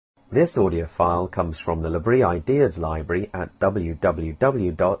This audio file comes from the L'Abri Ideas Library at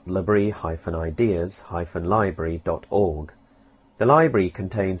www.labri-ideas-library.org. The library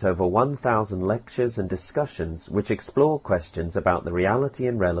contains over 1,000 lectures and discussions which explore questions about the reality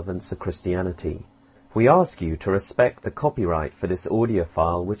and relevance of Christianity. We ask you to respect the copyright for this audio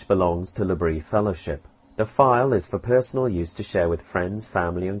file which belongs to L'Abri Fellowship. The file is for personal use to share with friends,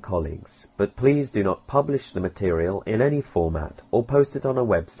 family and colleagues, but please do not publish the material in any format or post it on a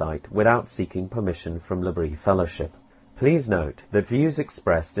website without seeking permission from L'Abri Fellowship. Please note that views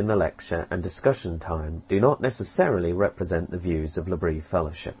expressed in the lecture and discussion time do not necessarily represent the views of L'Abri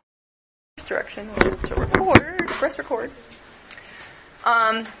Fellowship. First direction is to record, press record.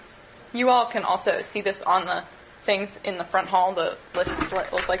 You all can also see this on the things in the front hall. The lists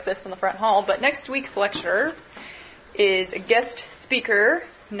look like this in the front hall. But next week's lecturer is a guest speaker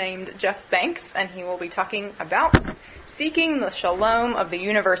named Jeff Banks, and he will be talking about seeking the shalom of the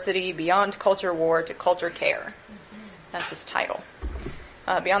university beyond culture war to culture care. That's his title.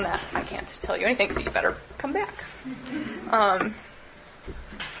 Beyond that, I can't tell you anything, so you better come back.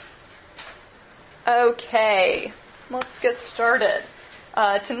 Okay, let's get started.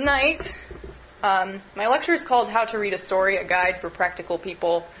 Tonight, my lecture is called How to Read a Story, a Guide for Practical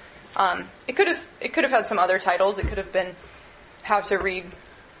People. It could have had some other titles. It could have been How to Read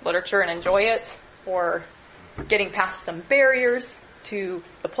Literature and Enjoy It, or Getting Past Some Barriers to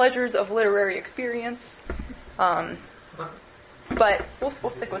the Pleasures of Literary Experience. But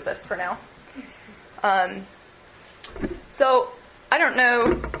we'll stick with this for now. So, I don't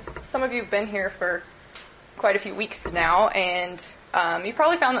know, some of you have been here for quite a few weeks now, and you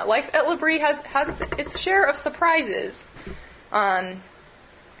probably found that life at L'Abri has its share of surprises.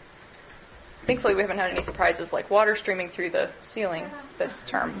 Thankfully, we haven't had any surprises like water streaming through the ceiling this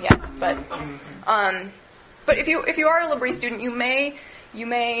term yet. But if you are a L'Abri student, you may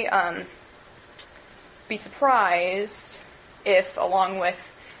be surprised if, along with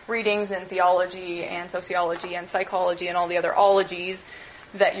readings in theology and sociology and psychology and all the other ologies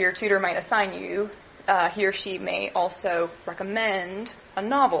that your tutor might assign you, he or she may also recommend a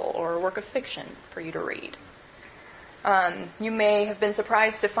novel or a work of fiction for you to read. You may have been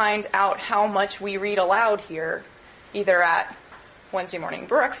surprised to find out how much we read aloud here, either at Wednesday morning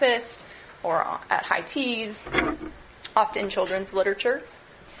breakfast or at high teas, often children's literature.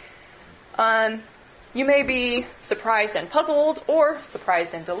 You may be surprised and puzzled, or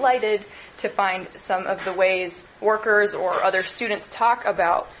surprised and delighted to find some of the ways workers or other students talk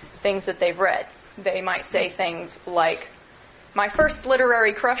about things that they've read. They might say things like, "My first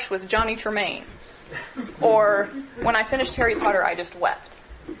literary crush was Johnny Tremain," or "When I finished Harry Potter, I just wept,"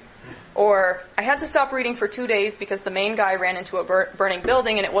 or "I had to stop reading for 2 days because the main guy ran into a burning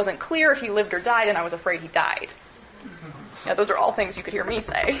building and it wasn't clear if he lived or died and I was afraid he died." Yeah, those are all things you could hear me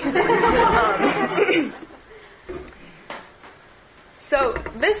say. So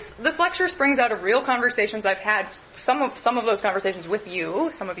this lecture springs out of real conversations I've had, some of those conversations with you,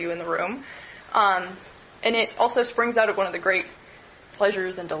 some of you in the room. And it also springs out of one of the great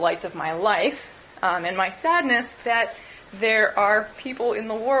pleasures and delights of my life, and my sadness that there are people in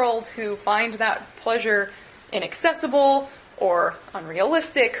the world who find that pleasure inaccessible or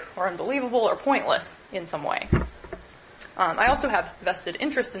unrealistic or unbelievable or pointless in some way. I also have vested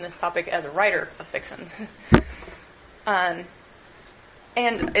interest in this topic as a writer of fictions. And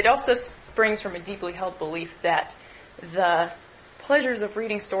it also springs from a deeply held belief that the pleasures of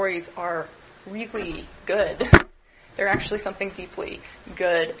reading stories are really good. There's actually something deeply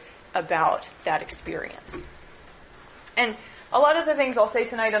good about that experience. And a lot of the things I'll say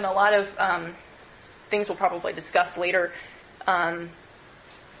tonight, and a lot of things we'll probably discuss later,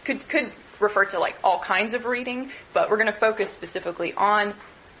 could refer to like all kinds of reading, but we're going to focus specifically on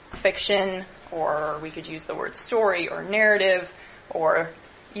fiction, or we could use the word story or narrative, or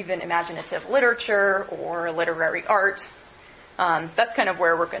even imaginative literature or literary art. That's kind of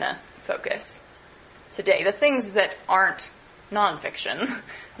where we're going to focus today. The things that aren't nonfiction,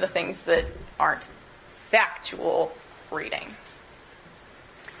 the things that aren't factual reading.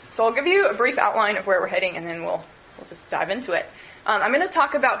 So I'll give you a brief outline of where we're heading, and then we'll just dive into it. I'm going to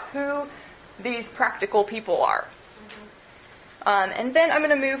talk about who these practical people are. And then I'm going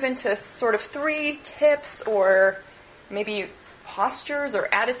to move into sort of 3 tips or maybe postures or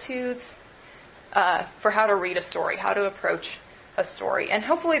attitudes for how to read a story, how to approach a story. And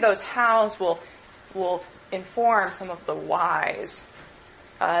hopefully those hows will inform some of the whys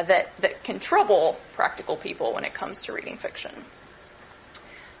that can trouble practical people when it comes to reading fiction.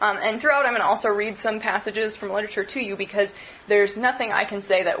 And throughout, I'm going to also read some passages from literature to you, because there's nothing I can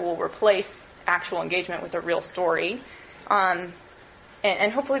say that will replace actual engagement with a real story.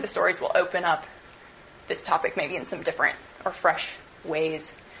 And hopefully the stories will open up this topic maybe in some different or fresh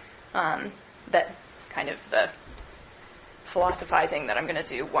ways that kind of the philosophizing that I'm going to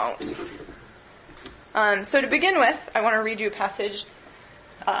do won't. So to begin with, I want to read you a passage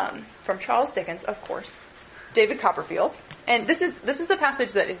from Charles Dickens, of course, David Copperfield. And this is a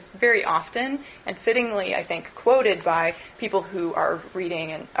passage that is very often and fittingly, I think, quoted by people who are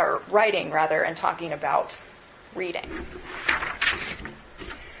writing and talking about reading.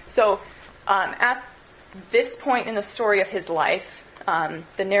 So at this point in the story of his life,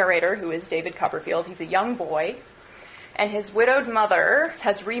 the narrator, who is David Copperfield, he's a young boy, and his widowed mother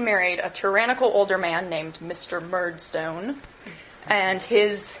has remarried a tyrannical older man named Mr. Murdstone, and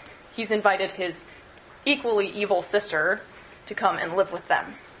he's invited his equally evil sister to come and live with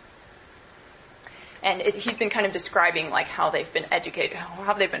them. And he's been kind of describing like how they've been educated,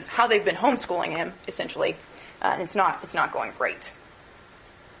 how they've been homeschooling him, essentially, and it's not going great.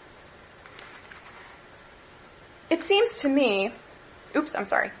 It seems to me,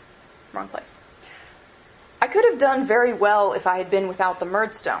 wrong place. I could have done very well if I had been without the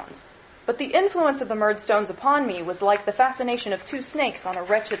Murdstones, but the influence of the Murdstones upon me was like the fascination of two snakes on a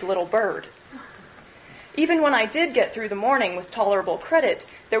wretched little bird. Even when I did get through the morning with tolerable credit,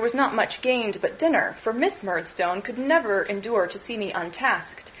 there was not much gained but dinner, for Miss Murdstone could never endure to see me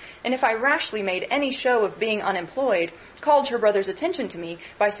untasked, and if I rashly made any show of being unemployed, called her brother's attention to me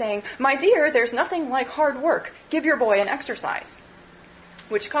by saying, "My dear, there's nothing like hard work. Give your boy an exercise,"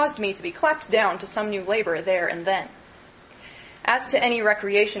 which caused me to be clapped down to some new labor there and then. As to any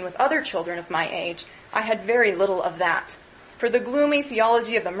recreation with other children of my age, I had very little of that, for the gloomy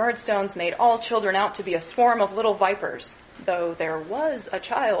theology of the Murdstones made all children out to be a swarm of little vipers, though there was a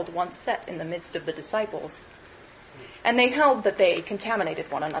child once set in the midst of the disciples, and they held that they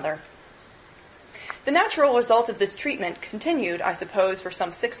contaminated one another. The natural result of this treatment, continued, I suppose, for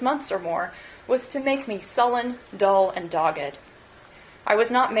some 6 months or more, was to make me sullen, dull, and dogged. I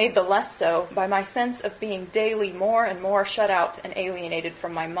was not made the less so by my sense of being daily more and more shut out and alienated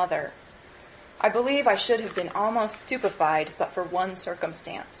from my mother. I believe I should have been almost stupefied but for one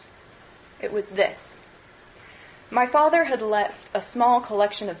circumstance. It was this. My father had left a small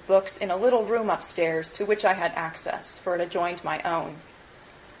collection of books in a little room upstairs to which I had access, for it adjoined my own,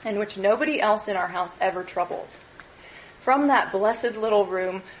 and which nobody else in our house ever troubled. From that blessed little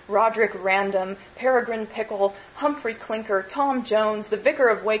room, Roderick Random, Peregrine Pickle, Humphrey Clinker, Tom Jones, the Vicar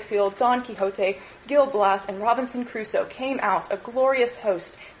of Wakefield, Don Quixote, Gil Blas, and Robinson Crusoe came out, a glorious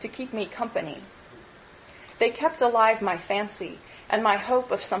host, to keep me company. They kept alive my fancy, and my hope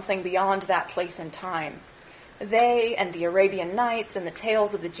of something beyond that place and time. They, and the Arabian Nights, and the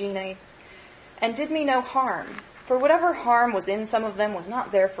tales of the genii, and did me no harm, for whatever harm was in some of them was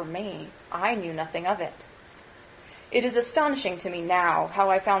not there for me. I knew nothing of it. It is astonishing to me now how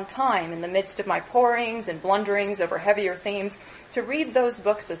I found time in the midst of my porings and blunderings over heavier themes to read those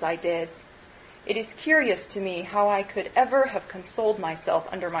books as I did. It is curious to me how I could ever have consoled myself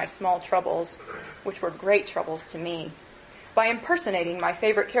under my small troubles, which were great troubles to me, by impersonating my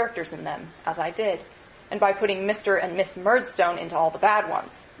favorite characters in them, as I did, and by putting Mr. and Miss Murdstone into all the bad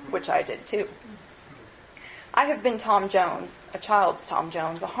ones, which I did too. I have been Tom Jones, a child's Tom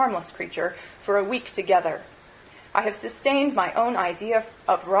Jones, a harmless creature, for a week together. I have sustained my own idea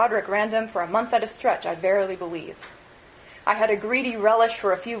of Roderick Random for a month at a stretch, I verily believe. I had a greedy relish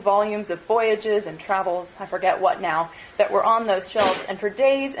for a few volumes of voyages and travels, I forget what now, that were on those shelves, and for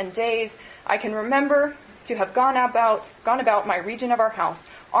days and days I can remember to have gone about my region of our house,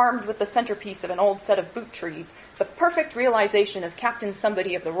 armed with the centerpiece of an old set of boot trees, the perfect realization of Captain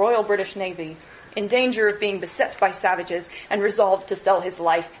Somebody of the Royal British Navy, in danger of being beset by savages, and resolved to sell his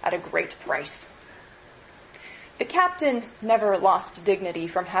life at a great price. The captain never lost dignity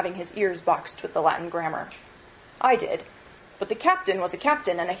from having his ears boxed with the Latin grammar. I did. But the captain was a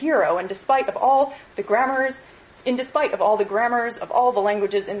captain and a hero, and despite of all the grammars of all the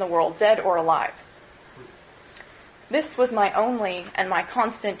languages in the world, dead or alive. This was my only and my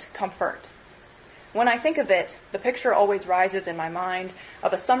constant comfort. When I think of it, the picture always rises in my mind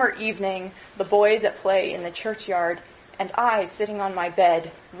of a summer evening, the boys at play in the churchyard, and I sitting on my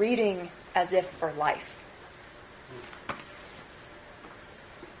bed, reading as if for life.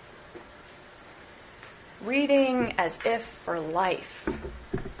 Reading as if for life.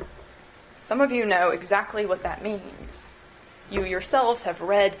 Some of you know exactly what that means. You yourselves have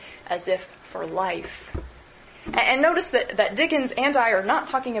read as if for life. And notice that Dickens and I are not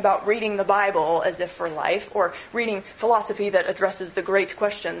talking about reading the Bible as if for life, or reading philosophy that addresses the great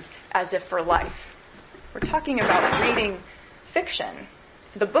questions as if for life. We're talking about reading fiction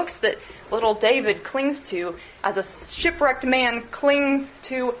The books that little David clings to as a shipwrecked man clings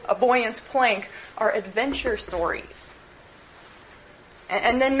to a buoyant plank are adventure stories.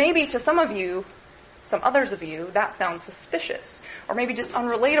 And then maybe to some others of you, that sounds suspicious or maybe just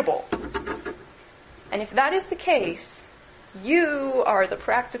unrelatable. And if that is the case, you are the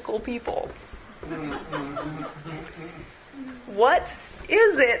practical people. What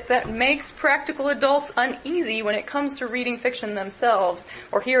is it that makes practical adults uneasy when it comes to reading fiction themselves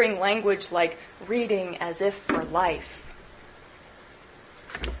or hearing language like reading as if for life?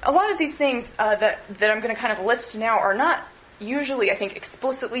 A lot of these things that I'm going to kind of list now are not usually, I think,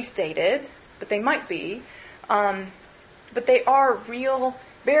 explicitly stated, but they might be. But they are real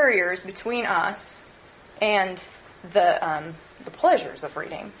barriers between us and the pleasures of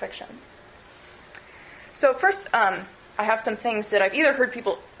reading fiction. So first, I have some things that I've either heard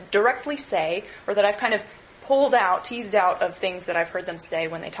people directly say or that I've kind of teased out of things that I've heard them say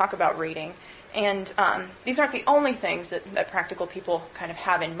when they talk about reading. And these aren't the only things that practical people kind of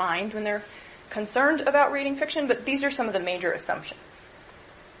have in mind when they're concerned about reading fiction, but these are some of the major assumptions.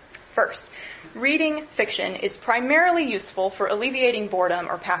 First, reading fiction is primarily useful for alleviating boredom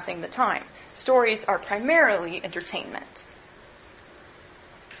or passing the time. Stories are primarily entertainment.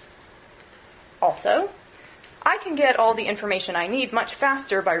 Also, I can get all the information I need much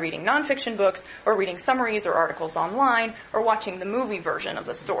faster by reading nonfiction books or reading summaries or articles online or watching the movie version of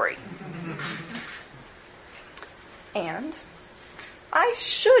the story. And I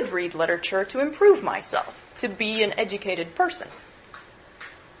should read literature to improve myself, to be an educated person.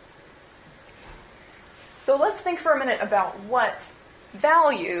 So let's think for a minute about what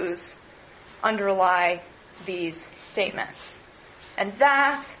values underlie these statements. And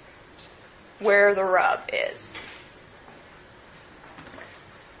that's where the rub is.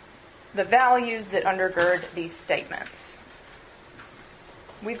 The values that undergird these statements.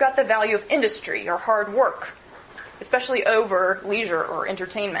 We've got the value of industry or hard work, especially over leisure or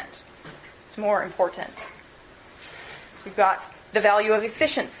entertainment. It's more important. We've got the value of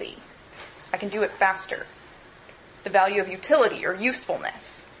efficiency. I can do it faster. The value of utility or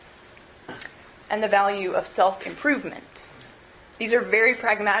usefulness. And the value of self-improvement. These are very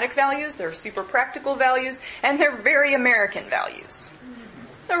pragmatic values, they're super practical values, and they're very American values.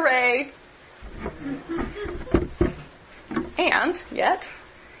 Hooray! And yet,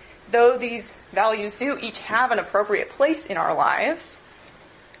 though these values do each have an appropriate place in our lives,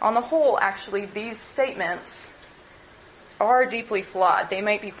 on the whole, actually, these statements are deeply flawed. They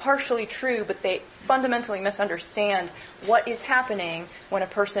might be partially true, but they fundamentally misunderstand what is happening when a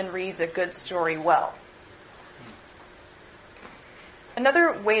person reads a good story well.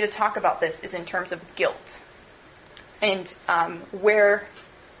 Another way to talk about this is in terms of guilt. And where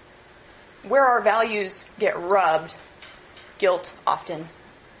our values get rubbed, guilt often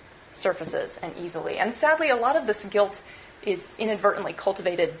surfaces and easily. And sadly, a lot of this guilt is inadvertently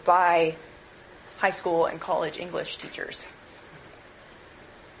cultivated by high school and college English teachers.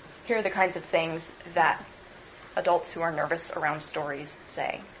 Here are the kinds of things that adults who are nervous around stories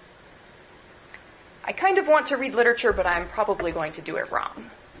say. I kind of want to read literature, but I'm probably going to do it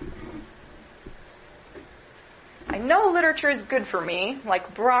wrong. I know literature is good for me,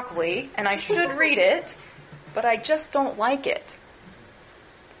 like broccoli, and I should read it, but I just don't like it.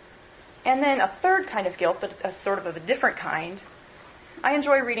 And then a third kind of guilt, but a sort of a different kind. I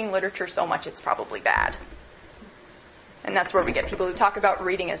enjoy reading literature so much it's probably bad. And that's where we get people who talk about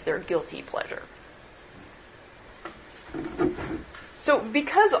reading as their guilty pleasure. So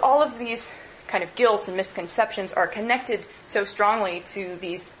because all of these kind of guilt and misconceptions are connected so strongly to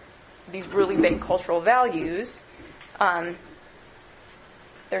these really big cultural values,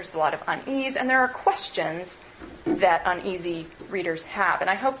 there's a lot of unease, and there are questions that uneasy readers have. And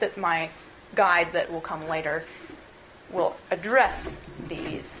I hope that my guide that will come later will address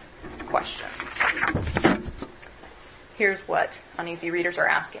these questions. Here's what uneasy readers are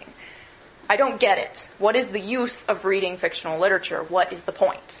asking. I don't get it. What is the use of reading fictional literature? What is the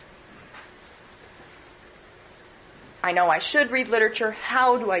point? I know I should read literature.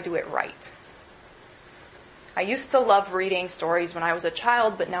 How do I do it right? I used to love reading stories when I was a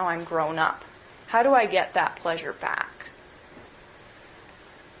child, but now I'm grown up. How do I get that pleasure back?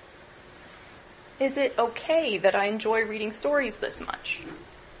 Is it okay that I enjoy reading stories this much?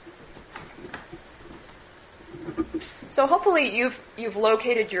 So hopefully you've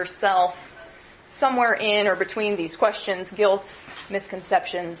located yourself somewhere in or between these questions, guilt,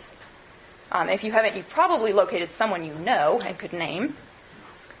 misconceptions. If you haven't, you've probably located someone you know and could name.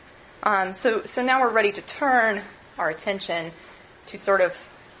 So now we're ready to turn our attention to sort of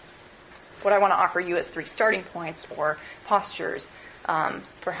what I want to offer you as 3 starting points or postures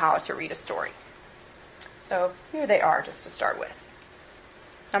for how to read a story. So here they are just to start with.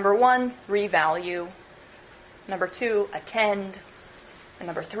 Number 1, revalue. Number 2, attend. And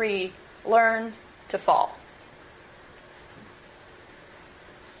number 3, learn to fall.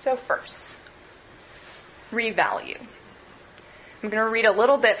 So first, revalue. I'm going to read a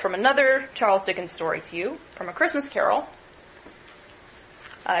little bit from another Charles Dickens story to you, from A Christmas Carol.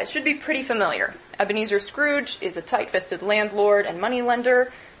 It should be pretty familiar. Ebenezer Scrooge is a tight-fisted landlord and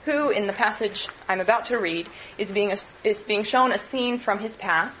moneylender who, in the passage I'm about to read, is being shown a scene from his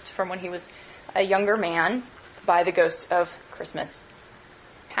past, from when he was a younger man, by the ghost of Christmas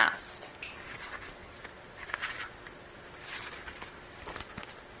past.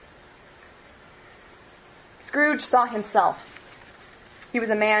 Scrooge saw himself. He was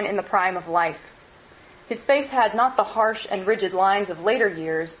a man in the prime of life. His face had not the harsh and rigid lines of later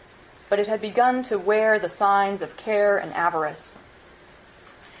years, but it had begun to wear the signs of care and avarice.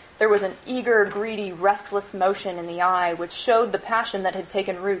 There was an eager, greedy, restless motion in the eye which showed the passion that had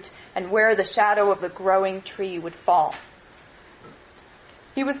taken root and where the shadow of the growing tree would fall.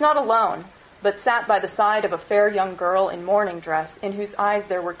 He was not alone, but sat by the side of a fair young girl in mourning dress, in whose eyes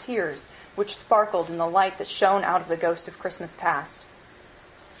there were tears, which sparkled in the light that shone out of the ghost of Christmas past.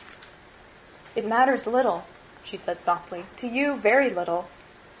 "It matters little," she said softly. "To you, very little.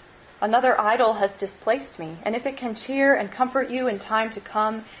 Another idol has displaced me, and if it can cheer and comfort you in time to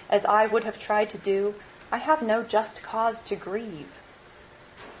come, as I would have tried to do, I have no just cause to grieve."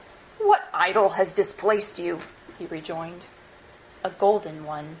 "What idol has displaced you?" he rejoined. "A golden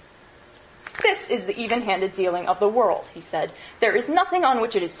one." "This is the even-handed dealing of the world," he said. "There is nothing on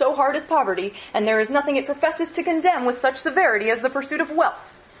which it is so hard as poverty, and there is nothing it professes to condemn with such severity as the pursuit of wealth."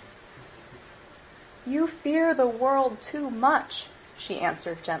 "You fear the world too much," she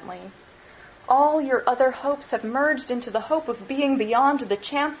answered gently. "All your other hopes have merged into the hope of being beyond the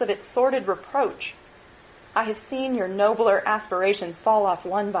chance of its sordid reproach. I have seen your nobler aspirations fall off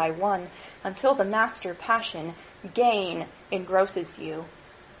one by one until the master passion, gain, engrosses you.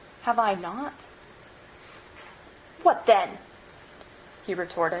 Have I not?" "What then?" he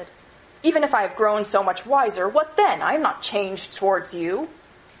retorted. "Even if I have grown so much wiser, what then? I am not changed towards you."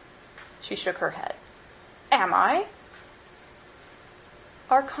 She shook her head. "Am I?"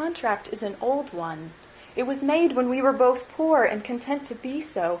 "Our contract is an old one. It was made when we were both poor and content to be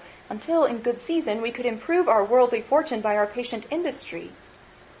so, until in good season we could improve our worldly fortune by our patient industry.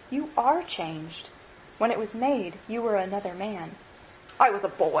 You are changed. When it was made, you were another man." "I was a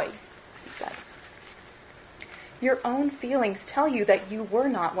boy," he said. "Your own feelings tell you that you were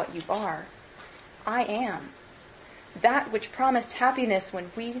not what you are. I am. That which promised happiness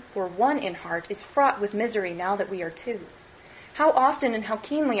when we were one in heart is fraught with misery now that we are two. How often and how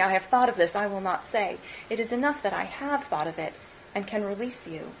keenly I have thought of this, I will not say. It is enough that I have thought of it and can release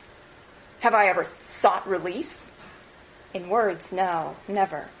you." "Have I ever sought release?" "In words, no,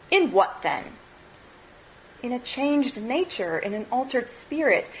 never." "In what then?" "In a changed nature, in an altered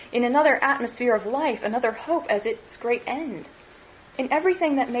spirit, in another atmosphere of life, another hope as its great end. In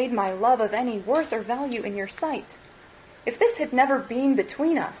everything that made my love of any worth or value in your sight. If this had never been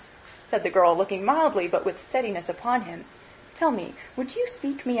between us," said the girl, looking mildly but with steadiness upon him, "tell me, would you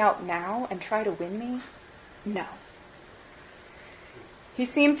seek me out now and try to win me?" "No." He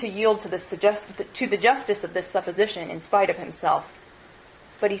seemed to yield to the justice of this supposition in spite of himself.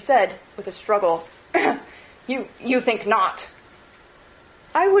 But he said, with a struggle, You think not."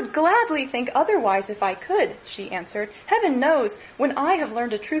 "I would gladly think otherwise if I could," she answered. "Heaven knows, when I have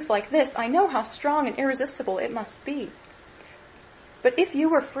learned a truth like this, I know how strong and irresistible it must be. But if you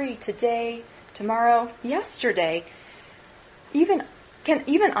were free today, tomorrow, yesterday, can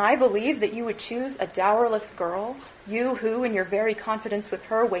even I believe that you would choose a dowerless girl, you who, in your very confidence with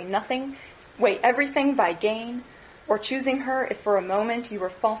her, weigh everything by gain, or choosing her if for a moment you were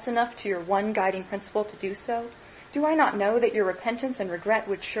false enough to your one guiding principle to do so? Do I not know that your repentance and regret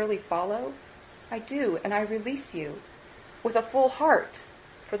would surely follow? I do, and I release you, with a full heart,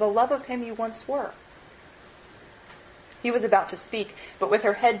 for the love of him you once were." He was about to speak, but with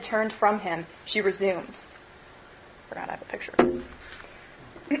her head turned from him, she resumed. Forgot I have a picture of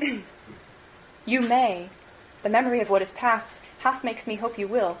this. "You may, the memory of what is past half makes me hope you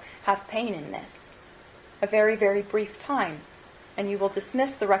will, have pain in this. A very, very brief time, and you will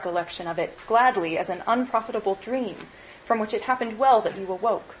dismiss the recollection of it gladly as an unprofitable dream, from which it happened well that you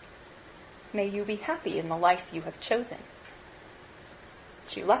awoke. May you be happy in the life you have chosen."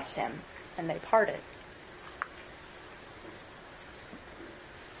 She left him, and they parted.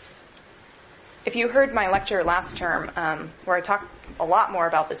 If you heard my lecture last term, where I talked a lot more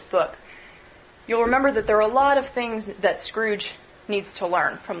about this book, you'll remember that there are a lot of things that Scrooge needs to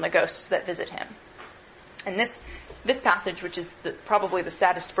learn from the ghosts that visit him. And this passage, which is probably the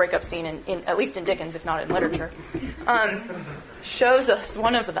saddest breakup scene in at least in Dickens, if not in literature, shows us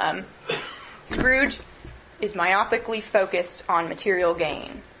one of them. Scrooge is myopically focused on material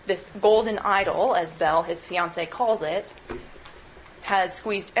gain. This golden idol, as Belle, his fiancée, calls it, has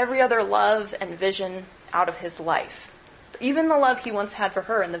squeezed every other love and vision out of his life. Even the love he once had for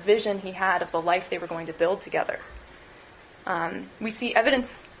her and the vision he had of the life they were going to build together. We see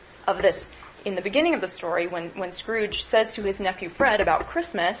evidence of this in the beginning of the story when Scrooge says to his nephew Fred about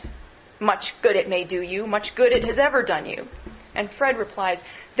Christmas, "Much good it may do you, much good it has ever done you." And Fred replies,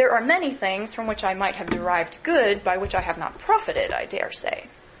 "There are many things from which I might have derived good, by which I have not profited, I dare say."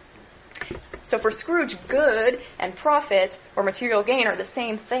 So for Scrooge, good and profit or material gain are the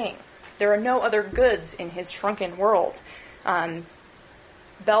same thing. There are no other goods in his shrunken world.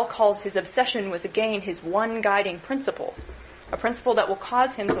 Belle calls his obsession with gain his one guiding principle, a principle that will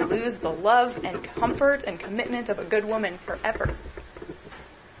cause him to lose the love and comfort and commitment of a good woman forever.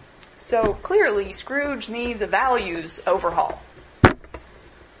 So clearly, Scrooge needs a values overhaul.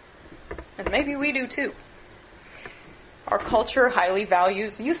 And maybe we do too. Our culture highly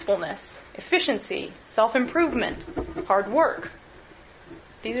values usefulness, efficiency, self-improvement, hard work.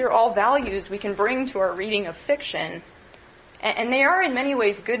 These are all values we can bring to our reading of fiction. And they are in many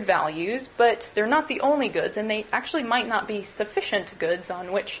ways good values, but they're not the only goods, and they actually might not be sufficient goods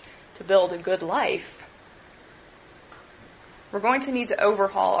on which to build a good life. We're going to need to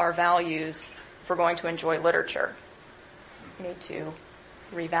overhaul our values if we're going to enjoy literature. We need to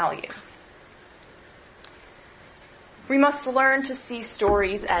revalue. We must learn to see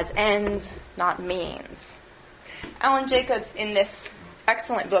stories as ends, not means. Alan Jacobs, in this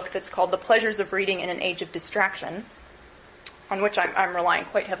excellent book that's called The Pleasures of Reading in an Age of Distraction, on which I'm relying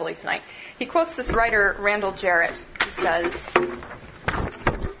quite heavily tonight, he quotes this writer, Randall Jarrett, who says,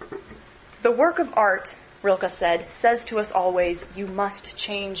 "The work of art," Rilke said, "says to us always, you must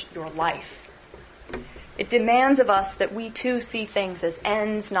change your life. It demands of us that we too see things as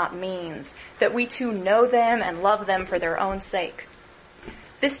ends, not means, that we too know them and love them for their own sake.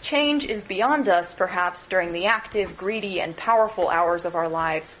 This change is beyond us, perhaps, during the active, greedy, and powerful hours of our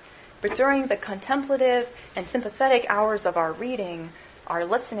lives, but during the contemplative and sympathetic hours of our reading, our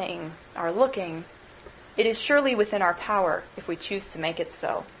listening, our looking, it is surely within our power if we choose to make it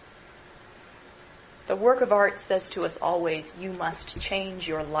so. The work of art says to us always, you must change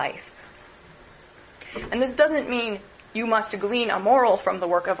your life." And this doesn't mean you must glean a moral from the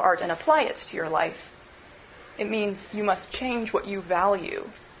work of art and apply it to your life. It means you must change what you value,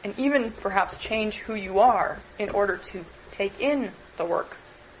 and even perhaps change who you are in order to take in the work.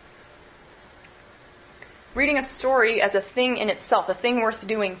 Reading a story as a thing in itself, a thing worth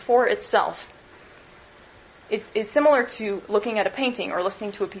doing for itself, is similar to looking at a painting or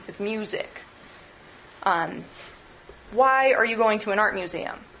listening to a piece of music. Why are you going to an art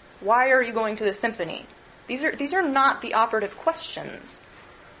museum? Why are you going to the symphony? These are not the operative questions.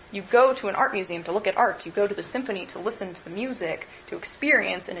 You go to an art museum to look at art. You go to the symphony to listen to the music, to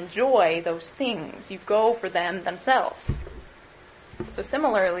experience and enjoy those things. You go for them themselves. So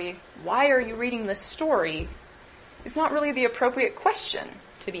similarly, why are you reading this story is not really the appropriate question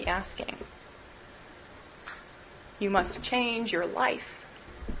to be asking. You must change your life.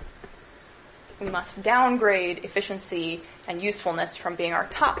 We must downgrade efficiency and usefulness from being our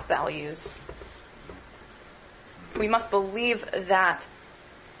top values. We must believe that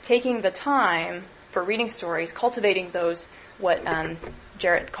taking the time for reading stories, cultivating those, what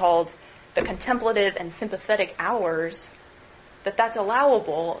Jarrett called the contemplative and sympathetic hours, that's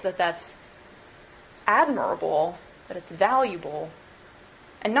allowable, that's admirable, that it's valuable,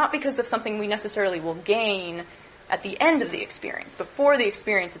 and not because of something we necessarily will gain at the end of the experience, but for the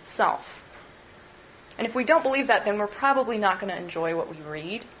experience itself. And if we don't believe that, then we're probably not going to enjoy what we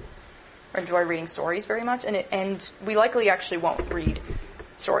read, or enjoy reading stories very much, and we likely actually won't read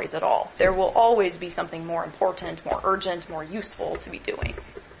stories at all. There will always be something more important, more urgent, more useful to be doing.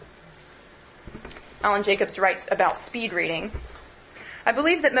 Alan Jacobs writes about speed reading. "I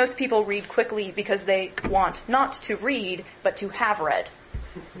believe that most people read quickly because they want not to read, but to have read.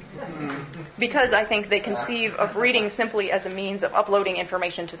 Because I think they conceive of reading simply as a means of uploading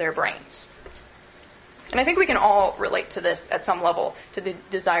information to their brains." And I think we can all relate to this at some level, to the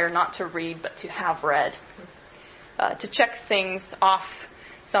desire not to read, but to have read. To check things off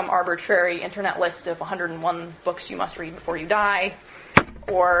some arbitrary internet list of 101 books you must read before you die,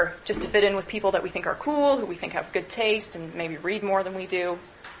 or just to fit in with people that we think are cool, who we think have good taste, and maybe read more than we do.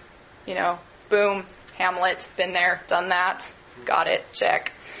 You know, boom, Hamlet, been there, done that, got it,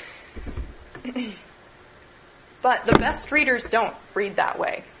 check. But the best readers don't read that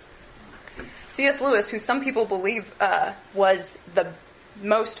way. C.S. Lewis, who some people believe was the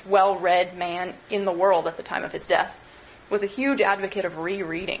most well-read man in the world at the time of his death, was a huge advocate of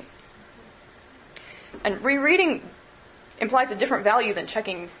rereading. And rereading implies a different value than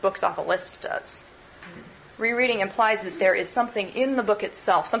checking books off a list does. Rereading implies that there is something in the book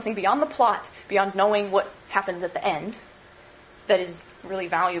itself, something beyond the plot, beyond knowing what happens at the end, that is really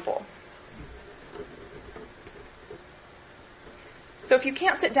valuable. So if you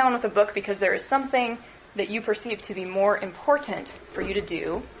can't sit down with a book because there is something that you perceive to be more important for you to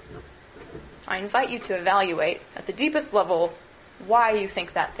do, I invite you to evaluate at the deepest level why you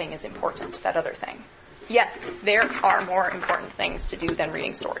think that thing is important, that other thing. Yes, there are more important things to do than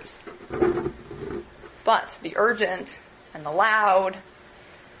reading stories. But the urgent and the loud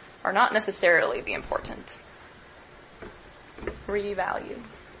are not necessarily the important. Revalue.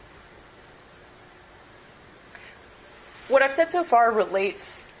 What I've said so far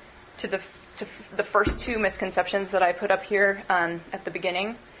relates to the first two misconceptions that I put up here at the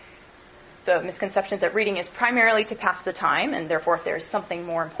beginning. The misconceptions that reading is primarily to pass the time, and therefore if there's something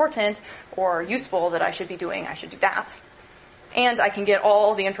more important or useful that I should be doing, I should do that. And I can get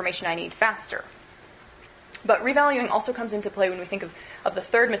all the information I need faster. But revaluing also comes into play when we think of the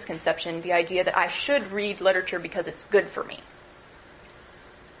third misconception, the idea that I should read literature because it's good for me.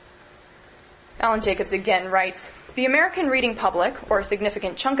 Alan Jacobs again writes, "The American reading public, or a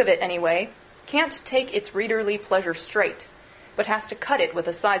significant chunk of it anyway, can't take its readerly pleasure straight, but has to cut it with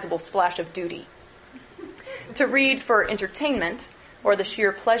a sizable splash of duty. To read for entertainment, or the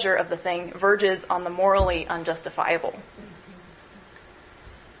sheer pleasure of the thing, verges on the morally unjustifiable."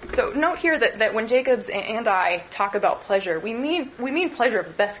 So note here that when Jacobs and I talk about pleasure, we mean pleasure of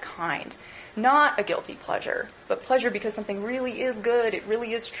the best kind. Not a guilty pleasure, but pleasure because something really is good, it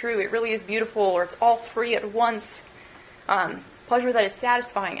really is true, it really is beautiful, or it's all three at once. Pleasure that is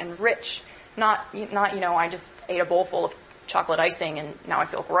satisfying and rich, not I just ate a bowl full of chocolate icing and now I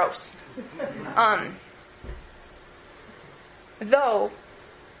feel gross. Though,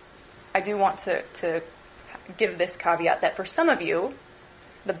 I do want to give this caveat that for some of you,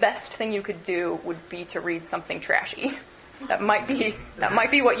 the best thing you could do would be to read something trashy. That might be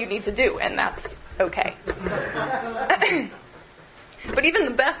what you need to do, and that's okay. But even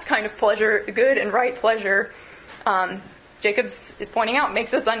the best kind of pleasure, good and right pleasure, Jacobs is pointing out,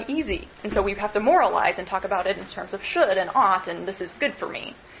 makes us uneasy. And so we have to moralize and talk about it in terms of should and ought, and this is good for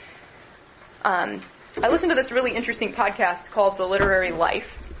me. I listened to this really interesting podcast called The Literary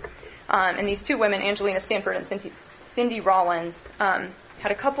Life. And these two women, Angelina Stanford and Cindy Rollins,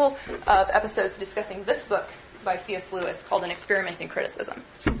 had a couple of episodes discussing this book by C.S. Lewis called An Experiment in Criticism.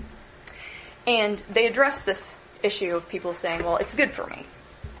 And they addressed this issue of people saying, well, it's good for me.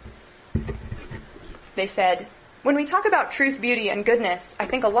 They said, when we talk about truth, beauty, and goodness, I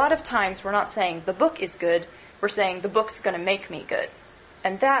think a lot of times we're not saying the book is good, we're saying the book's going to make me good.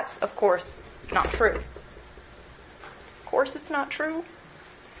 And that's, of course, not true. Of course it's not true.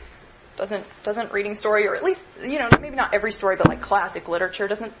 Doesn't reading story, or at least, maybe not every story, but like classic literature,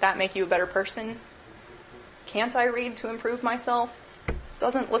 doesn't that make you a better person? Can't I read to improve myself?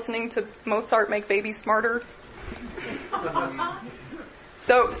 Doesn't listening to Mozart make babies smarter?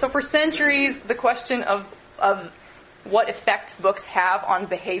 So for centuries, the question of what effect books have on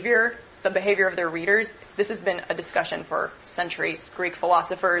behavior, the behavior of their readers, this has been a discussion for centuries. Greek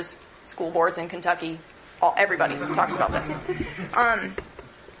philosophers, school boards in Kentucky, everybody talks about this.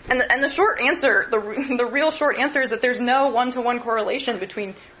 And the short answer, the real short answer is that there's no one-to-one correlation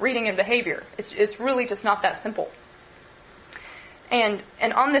between reading and behavior. It's really just not that simple. And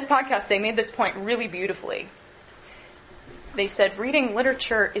on this podcast, they made this point really beautifully. They said, reading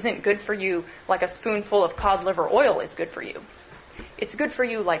literature isn't good for you like a spoonful of cod liver oil is good for you. It's good for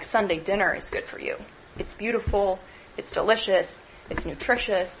you like Sunday dinner is good for you. It's beautiful, it's delicious, it's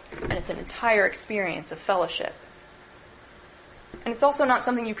nutritious, and it's an entire experience of fellowship. And it's also not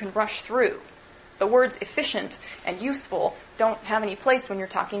something you can rush through. The words efficient and useful don't have any place when you're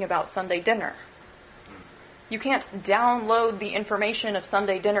talking about Sunday dinner. You can't download the information of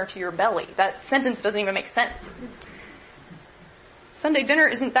Sunday dinner to your belly. That sentence doesn't even make sense. Sunday dinner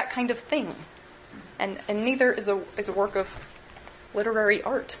isn't that kind of thing. And neither is a work of literary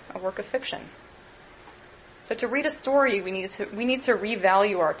art, a work of fiction. So to read a story, we need to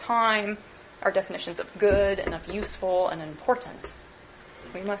revalue our time, our definitions of good and of useful and important.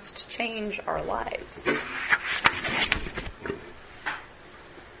 We must change our lives.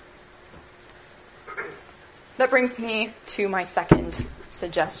 That brings me to my second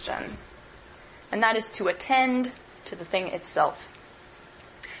suggestion, and that is to attend to the thing itself.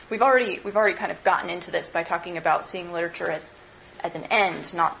 we've already kind of gotten into this by talking about seeing literature as an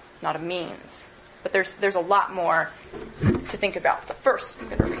end, not a means. But there's a lot more to think about. But first, I'm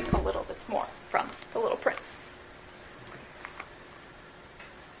going to read a little bit more from The Little Prince.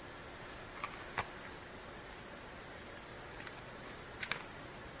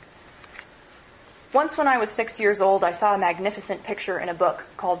 Once when I was 6 years old, I saw a magnificent picture in a book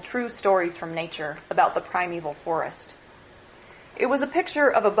called True Stories from Nature about the primeval forest. It was a picture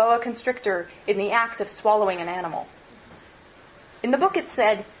of a boa constrictor in the act of swallowing an animal. In the book it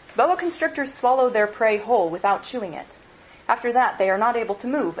said, boa constrictors swallow their prey whole without chewing it. After that, they are not able to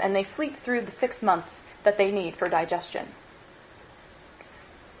move, and they sleep through the 6 months that they need for digestion.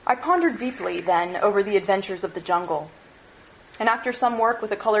 I pondered deeply, then, over the adventures of the jungle. And after some work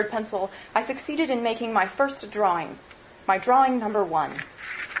with a colored pencil, I succeeded in making my first drawing, my drawing number 1.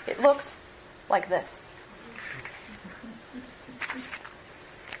 It looked like this.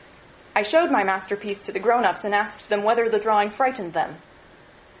 I showed my masterpiece to the grown-ups and asked them whether the drawing frightened them.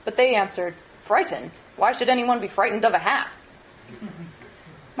 But they answered, "Frightened? Why should anyone be frightened of a hat?"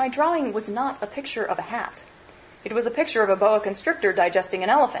 My drawing was not a picture of a hat. It was a picture of a boa constrictor digesting an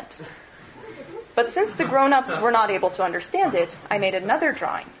elephant. But since the grown-ups were not able to understand it, I made another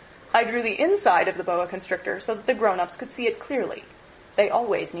drawing. I drew the inside of the boa constrictor so that the grown-ups could see it clearly. They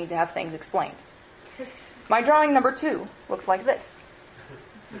always need to have things explained. My drawing number 2 looked like this.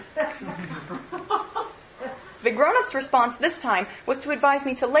 The grown-ups' response this time was to advise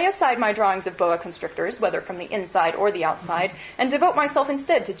me to lay aside my drawings of boa constrictors, whether from the inside or the outside, and devote myself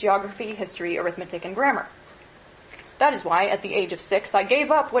instead to geography, history, arithmetic, and grammar. That is why, at the age of 6, I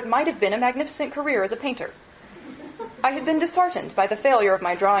gave up what might have been a magnificent career as a painter. I had been disheartened by the failure of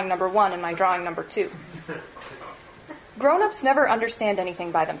my drawing number 1 and my drawing number 2. Grown-ups never understand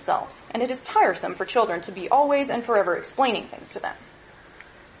anything by themselves, and it is tiresome for children to be always and forever explaining things to them.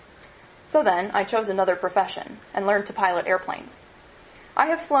 So then, I chose another profession and learned to pilot airplanes. I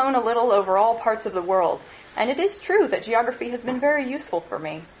have flown a little over all parts of the world, and it is true that geography has been very useful for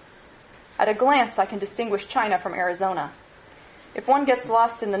me. At a glance, I can distinguish China from Arizona. If one gets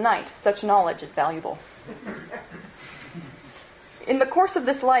lost in the night, such knowledge is valuable. In the course of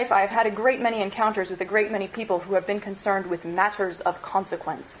this life, I have had a great many encounters with a great many people who have been concerned with matters of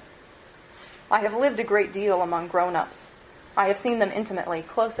consequence. I have lived a great deal among grown-ups. I have seen them intimately,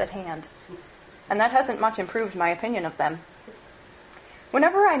 close at hand, and that hasn't much improved my opinion of them.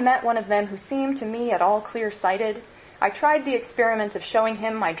 Whenever I met one of them who seemed to me at all clear-sighted, I tried the experiment of showing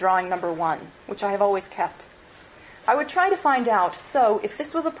him my drawing number 1, which I have always kept. I would try to find out, if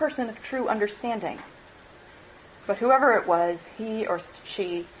this was a person of true understanding. But whoever it was, he or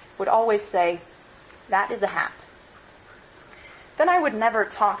she would always say, "That is a hat." Then I would never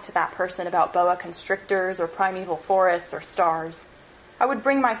talk to that person about boa constrictors or primeval forests or stars. I would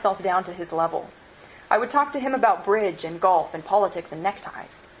bring myself down to his level. I would talk to him about bridge and golf and politics and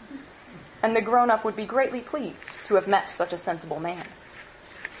neckties. And the grown-up would be greatly pleased to have met such a sensible man.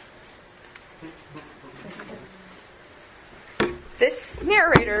 This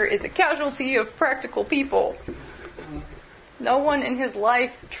narrator is a casualty of practical people. No one in his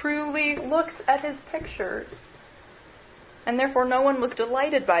life truly looked at his pictures, and therefore no one was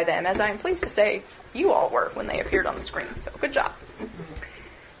delighted by them, as I am pleased to say you all were when they appeared on the screen, so good job.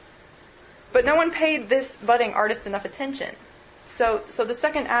 But no one paid this budding artist enough attention. So the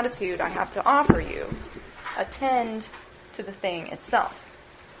second attitude I have to offer you, attend to the thing itself.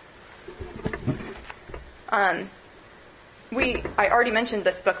 I already mentioned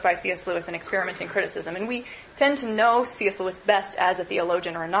this book by C.S. Lewis, An Experiment in Criticism, and we tend to know C.S. Lewis best as a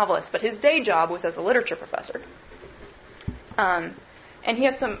theologian or a novelist, but his day job was as a literature professor. And he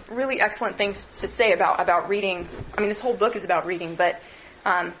has some really excellent things to say about reading. I mean, this whole book is about reading, but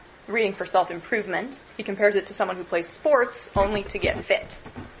reading for self-improvement. He compares it to someone who plays sports only to get fit.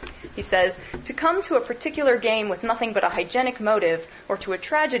 He says, to come to a particular game with nothing but a hygienic motive, or to a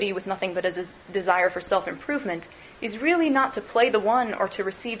tragedy with nothing but a desire for self-improvement, is really not to play the one or to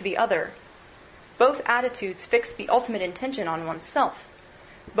receive the other. Both attitudes fix the ultimate intention on oneself.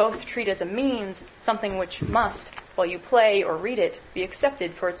 Both treat as a means something which must, while you play or read it, be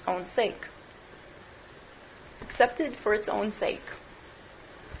accepted for its own sake. Accepted for its own sake.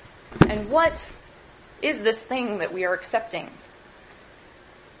 And what is this thing that we are accepting?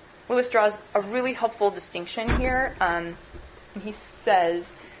 Lewis draws a really helpful distinction here. He says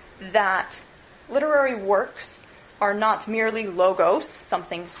that literary works are not merely logos,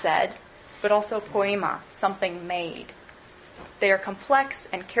 something said, but also poema, something made. They are complex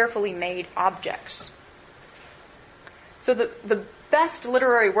and carefully made objects. So the best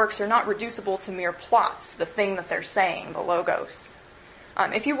literary works are not reducible to mere plots, the thing that they're saying, the logos.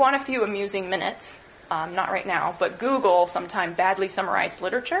 If you want a few amusing minutes, not right now, but Google sometime badly summarized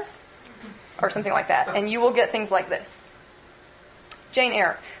literature or something like that, and you will get things like this. Jane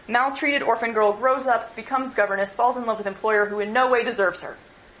Eyre, maltreated orphan girl grows up, becomes governess, falls in love with employer who in no way deserves her.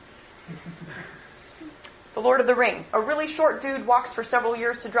 The Lord of the Rings, a really short dude walks for several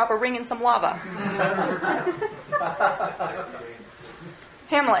years to drop a ring in some lava.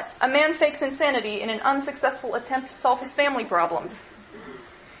 Hamlet, a man fakes insanity in an unsuccessful attempt to solve his family problems.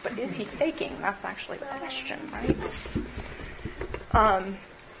 But is he faking? That's actually the question, right?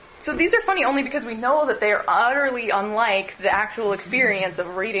 So these are funny only because we know that they are utterly unlike the actual experience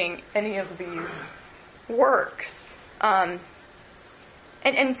of reading any of these works. And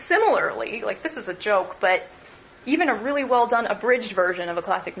similarly, like this is a joke, but even a really well done abridged version of a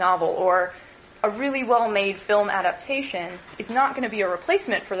classic novel or a really well-made film adaptation is not going to be a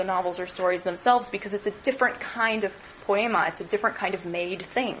replacement for the novels or stories themselves because it's a different kind of poema. It's a different kind of made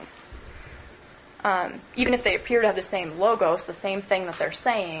thing. Even if they appear to have the same logos, the same thing that they're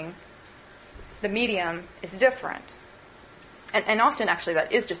saying, the medium is different. And often, actually,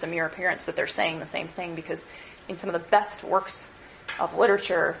 that is just a mere appearance that they're saying the same thing because in some of the best works of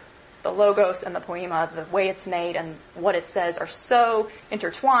literature, the logos and the poema, the way it's made and what it says are so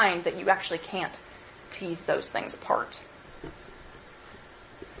intertwined that you actually can't tease those things apart.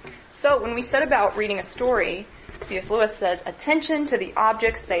 So when we set about reading a story, C.S. Lewis says, attention to the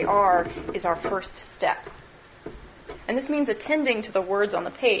objects they are is our first step. And this means attending to the words on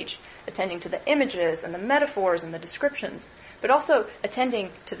the page, attending to the images and the metaphors and the descriptions, but also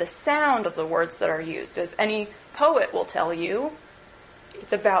attending to the sound of the words that are used. As any poet will tell you,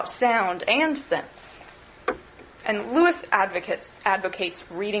 it's about sound and sense. And Lewis advocates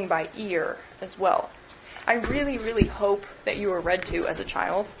reading by ear as well. I really, really hope that you were read to as a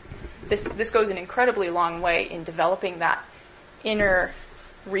child. This goes an incredibly long way in developing that inner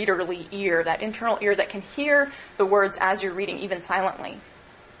readerly ear, that internal ear that can hear the words as you're reading, even silently.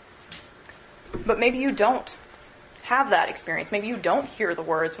 But maybe you don't have that experience. Maybe you don't hear the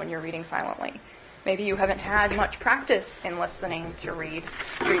words when you're reading silently. Maybe you haven't had much practice in listening to reading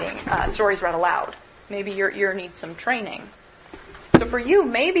stories read aloud. Maybe your ear needs some training. So for you,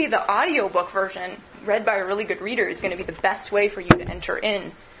 maybe the audiobook version, read by a really good reader, is going to be the best way for you to enter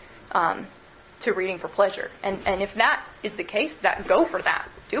in to reading for pleasure. And if that is the case, go for that.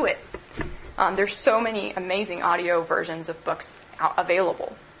 Do it. There's so many amazing audio versions of books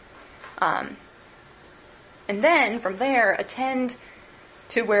available. And then, from there, attend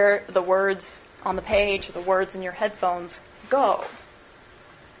to where the words on the page, or the words in your headphones go.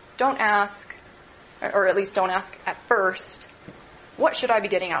 Don't ask, or at least don't ask at first, what should I be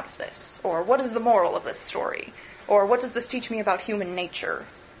getting out of this? Or what is the moral of this story? Or what does this teach me about human nature?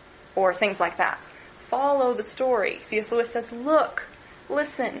 Or things like that. Follow the story. C.S. Lewis says, look,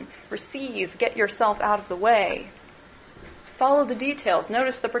 listen, receive, get yourself out of the way. Follow the details,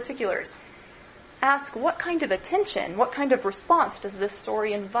 notice the particulars. Ask what kind of attention, what kind of response does this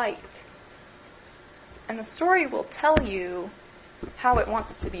story invite? And the story will tell you how it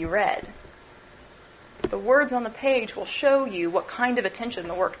wants to be read. The words on the page will show you what kind of attention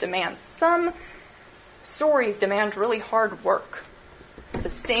the work demands. Some stories demand really hard work.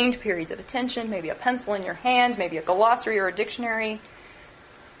 Sustained periods of attention, maybe a pencil in your hand, maybe a glossary or a dictionary.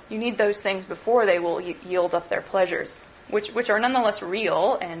 You need those things before they will yield up their pleasures, which are nonetheless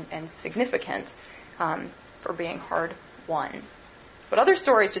real and significant for being hard won. But other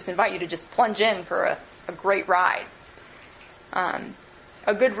stories just invite you to just plunge in for a great ride.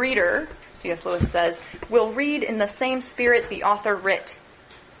 A good reader, C.S. Lewis says, will read in the same spirit the author writ.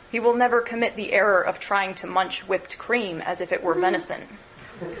 He will never commit the error of trying to munch whipped cream as if it were venison.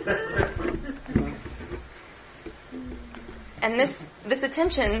 And this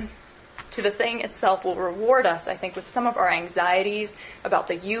attention to the thing itself will reward us, I think, with some of our anxieties about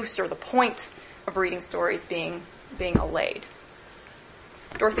the use or the point of reading stories being allayed.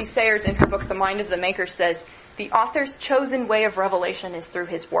 Dorothy Sayers, in her book The Mind of the Maker, says, the author's chosen way of revelation is through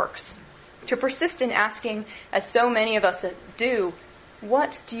his works. To persist in asking, as so many of us do,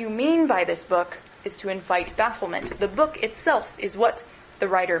 what do you mean by this book, is to invite bafflement. The book itself is what the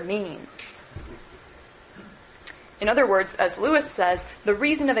writer means. In other words, as Lewis says, the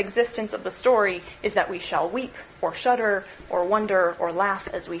reason of existence of the story is that we shall weep, or shudder, or wonder, or laugh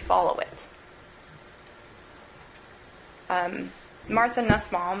as we follow it. Martha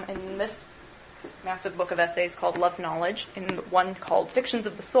Nussbaum, in this massive book of essays called Love's Knowledge, in one called Fictions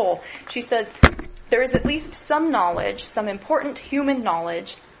of the Soul, she says, there is at least some knowledge, some important human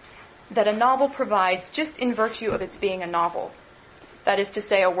knowledge, that a novel provides just in virtue of its being a novel. That is to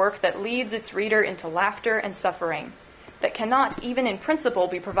say, a work that leads its reader into laughter and suffering, that cannot, even in principle,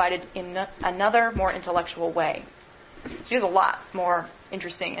 be provided in another, more intellectual way. So he has a lot more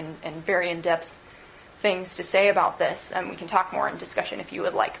interesting and very in-depth things to say about this, and we can talk more in discussion if you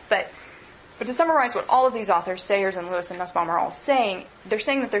would like. But to summarize what all of these authors, Sayers and Lewis and Nussbaum, are all saying, they're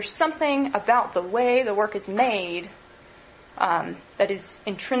saying that there's something about the way the work is made that is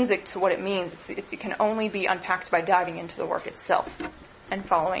intrinsic to what it means. It can only be unpacked by diving into the work itself and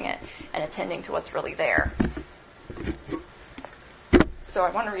following it and attending to what's really there. So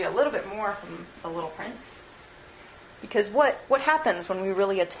I want to read a little bit more from The Little Prince. Because what happens when we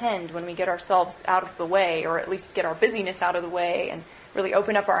really attend, when we get ourselves out of the way, or at least get our busyness out of the way, and really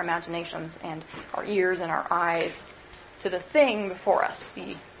open up our imaginations and our ears and our eyes to the thing before us?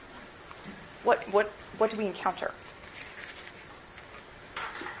 What do we encounter?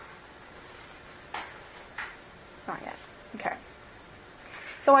 Not yet. Okay.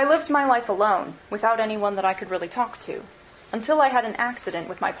 So I lived my life alone, without anyone that I could really talk to, until I had an accident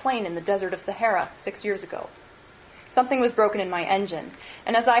with my plane in the desert of Sahara 6 years ago. Something was broken in my engine,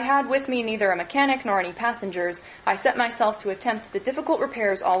 and as I had with me neither a mechanic nor any passengers, I set myself to attempt the difficult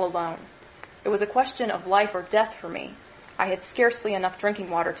repairs all alone. It was a question of life or death for me. I had scarcely enough drinking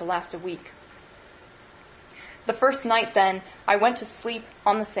water to last a week. The first night, then, I went to sleep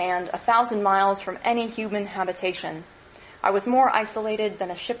on the sand 1,000 miles from any human habitation. I was more isolated than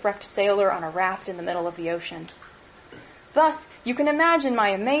a shipwrecked sailor on a raft in the middle of the ocean. Thus, you can imagine my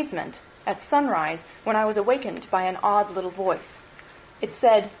amazement at sunrise when I was awakened by an odd little voice. It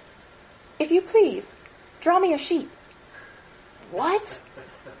said, "If you please, draw me a sheep." What?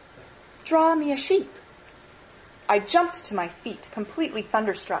 Draw me a sheep. I jumped to my feet, completely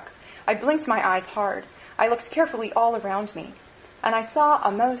thunderstruck. I blinked my eyes hard. I looked carefully all around me, and I saw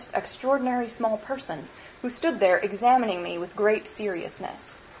a most extraordinary small person who stood there examining me with great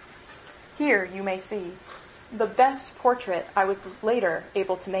seriousness. Here you may see the best portrait I was later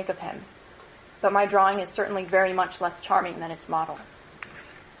able to make of him, but my drawing is certainly very much less charming than its model.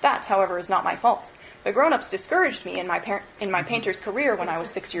 That, however, is not my fault. The grown-ups discouraged me in my painter's career when I was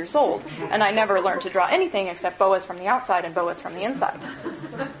 6 years old, and I never learned to draw anything except boas from the outside and boas from the inside.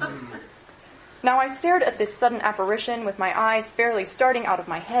 Now I stared at this sudden apparition with my eyes fairly starting out of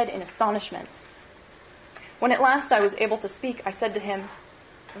my head in astonishment. When at last I was able to speak, I said to him,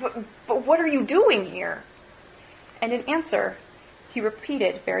 "But what are you doing here?" And in answer, he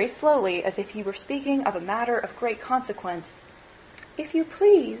repeated very slowly, as if he were speaking of a matter of great consequence, "If you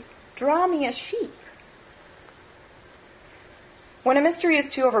please, draw me a sheep." When a mystery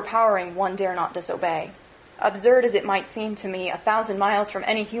is too overpowering, one dare not disobey. Absurd as it might seem to me, 1,000 miles from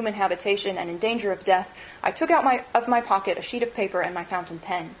any human habitation and in danger of death, I took out of my pocket a sheet of paper and my fountain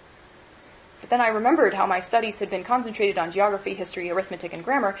pen. But then I remembered how my studies had been concentrated on geography, history, arithmetic, and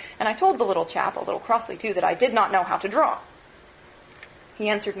grammar, and I told the little chap, a little crossly too, that I did not know how to draw. He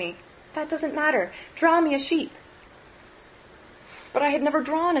answered me, "That doesn't matter. Draw me a sheep." But I had never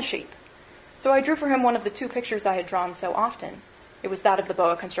drawn a sheep. So I drew for him one of the 2 pictures I had drawn so often. It was that of the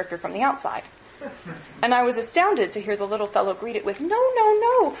boa constrictor from the outside. And I was astounded to hear the little fellow greet it with, "No, no,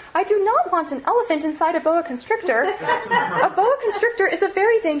 no, I do not want an elephant inside a boa constrictor. A boa constrictor is a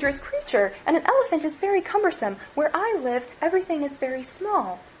very dangerous creature, and an elephant is very cumbersome. Where I live, everything is very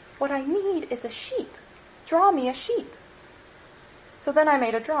small. What I need is a sheep. Draw me a sheep." So then I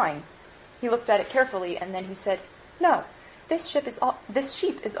made a drawing. He looked at it carefully, and then he said, "No, this sheep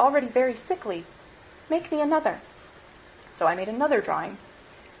is already very sickly. Make me another." So I made another drawing.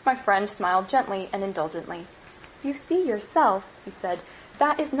 My friend smiled gently and indulgently. "You see yourself," he said,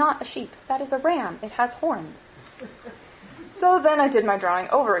 "that is not a sheep. That is a ram. It has horns." So then I did my drawing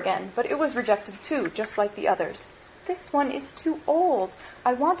over again, but it was rejected too, just like the others. "This one is too old.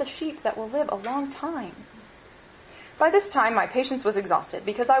 I want a sheep that will live a long time." By this time, my patience was exhausted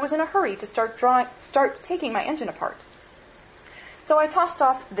because I was in a hurry to start taking my engine apart. So I tossed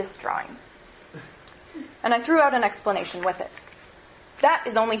off this drawing, and I threw out an explanation with it. "That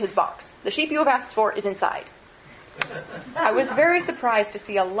is only his box. The sheep you have asked for is inside." I was very surprised to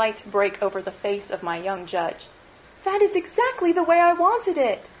see a light break over the face of my young judge. "That is exactly the way I wanted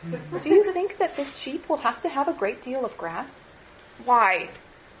it. Do you think that this sheep will have to have a great deal of grass?" "Why?"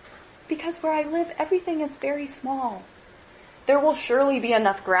 "Because where I live, everything is very small." "There will surely be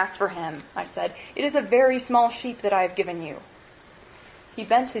enough grass for him," I said. "It is a very small sheep that I have given you." He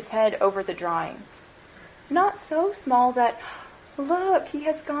bent his head over the drawing. "Not so small that... Look, he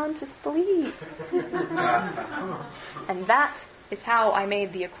has gone to sleep." And that is how I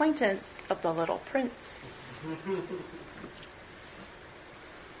made the acquaintance of the Little Prince.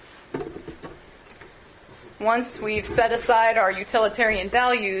 once we've set aside our utilitarian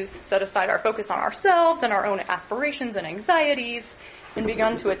values, set aside our focus on ourselves and our own aspirations and anxieties, and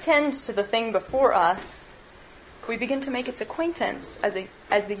begun to attend to the thing before us, we begin to make its acquaintance as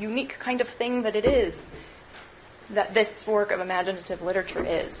the unique kind of thing that it is, that this work of imaginative literature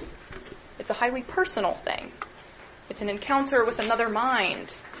is. It's a highly personal thing. It's an encounter with another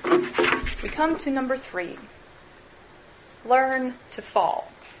mind. We come to number 3. Learn to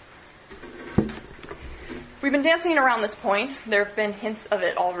fall. We've been dancing around this point. There have been hints of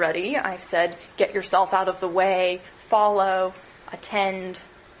it already. I've said, get yourself out of the way, follow, attend.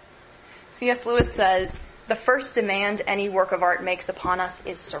 C.S. Lewis says, the first demand any work of art makes upon us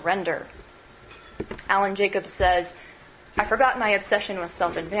is surrender. Alan Jacobs says, I forgot my obsession with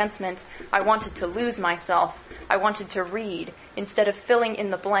self-advancement. I wanted to lose myself. I wanted to read. Instead of filling in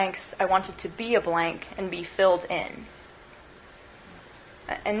the blanks, I wanted to be a blank and be filled in.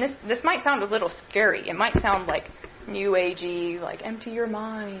 And this might sound a little scary. It might sound like new agey, like empty your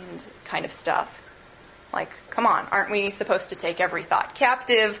mind kind of stuff. Like, come on, aren't we supposed to take every thought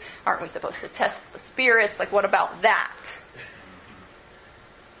captive? Aren't we supposed to test the spirits? Like, what about that?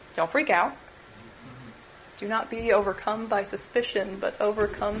 Don't freak out. Do not be overcome by suspicion, but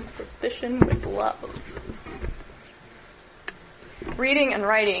overcome suspicion with love. Reading and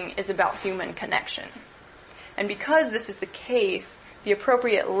writing is about human connection. And because this is the case, the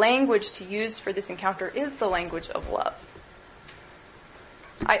appropriate language to use for this encounter is the language of love.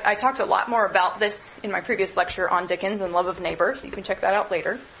 I talked a lot more about this in my previous lecture on Dickens and Love of Neighbors. You can check that out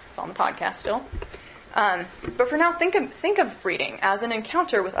later. It's on the podcast still. But for now, think of reading as an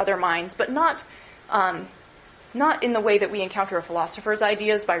encounter with other minds, but not in the way that we encounter a philosopher's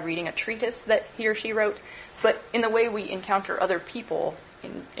ideas by reading a treatise that he or she wrote, but in the way we encounter other people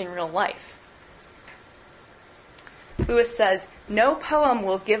in real life. Lewis says, no poem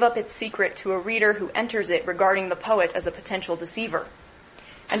will give up its secret to a reader who enters it regarding the poet as a potential deceiver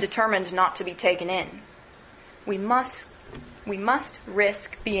and determined not to be taken in. We must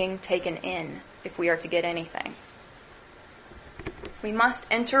risk being taken in if we are to get anything. We must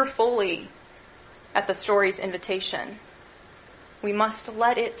enter fully at the story's invitation. We must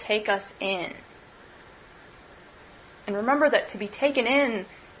let it take us in. And remember that to be taken in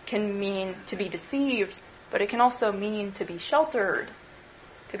can mean to be deceived, but it can also mean to be sheltered,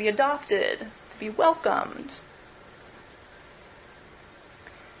 to be adopted, to be welcomed.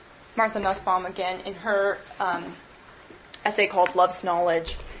 Martha Nussbaum, again, in her essay called Love's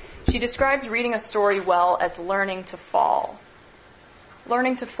Knowledge, she describes reading a story well as learning to fall.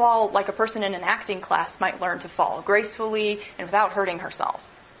 Learning to fall like a person in an acting class might learn to fall, gracefully and without hurting herself.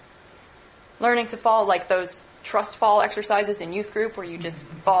 Learning to fall like those trust fall exercises in youth group where you just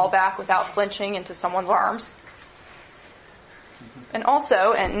fall back without flinching into someone's arms. And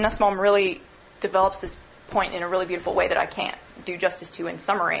also, and Nussbaum really develops this point in a really beautiful way that I can't do justice to in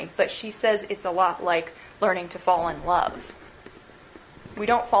summary, but she says it's a lot like learning to fall in love. We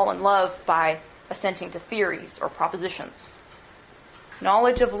don't fall in love by assenting to theories or propositions.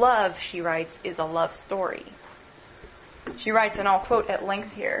 Knowledge of love, she writes, is a love story. She writes, and I'll quote at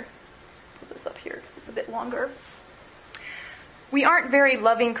length here. Put this up here because it's a bit longer. We aren't very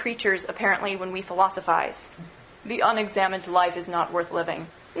loving creatures, apparently, when we philosophize. The unexamined life is not worth living.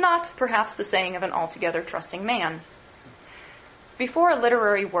 Not, perhaps, the saying of an altogether trusting man. Before a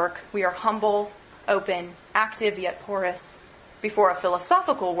literary work, we are humble, open, active yet porous. Before a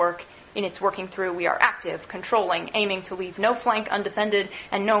philosophical work, in its working through, we are active, controlling, aiming to leave no flank undefended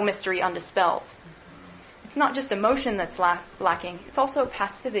and no mystery undispelled. It's not just emotion that's lacking, it's also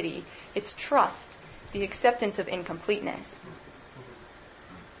passivity, it's trust, the acceptance of incompleteness.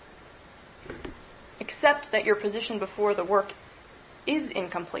 Accept that your position before the work is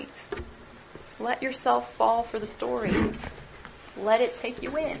incomplete. Let yourself fall for the story. Let it take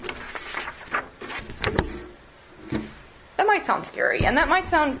you in. That might sound scary, and that might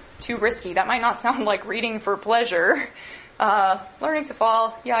sound too risky. That might not sound like reading for pleasure. Learning to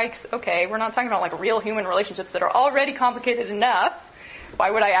fall, yikes, okay, we're not talking about like real human relationships that are already complicated enough. Why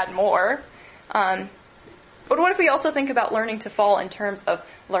would I add more? But what if we also think about learning to fall in terms of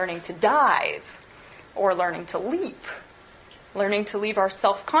learning to dive, or learning to leap, learning to leave our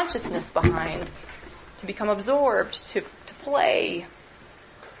self-consciousness behind, to become absorbed, to play.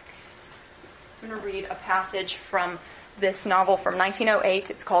 I'm going to read a passage from this novel from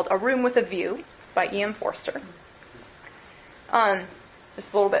 1908. It's called A Room with a View by E.M. Forster. This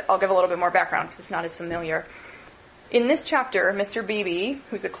is a little bit, I'll give a little bit more background because it's not as familiar. In this chapter, Mr. Beebe,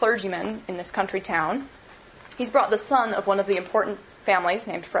 who's a clergyman in this country town, he's brought the son of one of the important families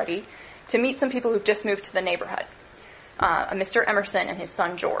named Freddie to meet some people who've just moved to the neighborhood, a Mr. Emerson and his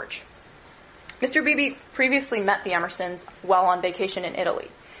son George. Mr. Beebe previously met the Emersons while on vacation in Italy.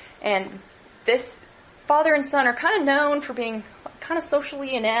 And this father and son are kind of known for being kind of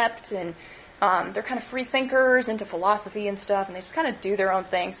socially inept, and they're kind of free thinkers into philosophy and stuff, and they just kind of do their own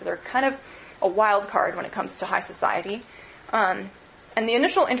thing, so they're kind of a wild card when it comes to high society. And the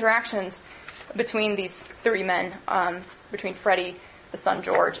initial interactions between these three men, between Freddie, the son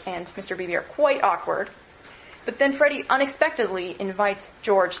George, and Mr. Beebe are quite awkward. But then Freddie unexpectedly invites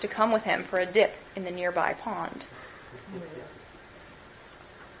George to come with him for a dip in the nearby pond.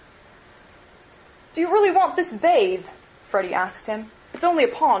 "Do you really want this bathe?" Freddie asked him. "It's only a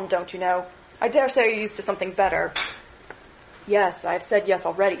pond, don't you know? I dare say you're used to something better." "Yes, I've said yes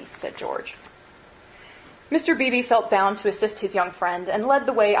already," said George. Mr. Beebe felt bound to assist his young friend and led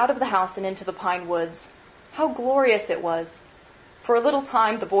the way out of the house and into the pine woods. How glorious it was! For a little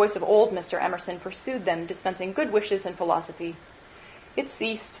time, the voice of old Mr. Emerson pursued them, dispensing good wishes and philosophy. It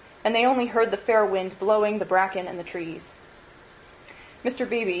ceased, and they only heard the fair wind blowing the bracken and the trees. Mr.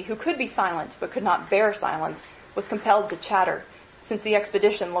 Beebe, who could be silent but could not bear silence, was compelled to chatter, since the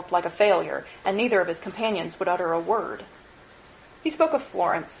expedition looked like a failure, and neither of his companions would utter a word. He spoke of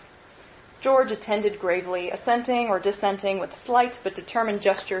Florence. George attended gravely, assenting or dissenting with slight but determined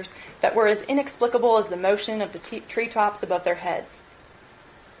gestures that were as inexplicable as the motion of the treetops above their heads.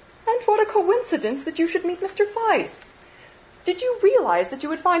 "And what a coincidence that you should meet Mr. Weiss! Did you realize that you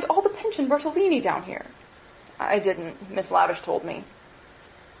would find all the pension Bertolini down here?" "I didn't. Miss Lavish told me."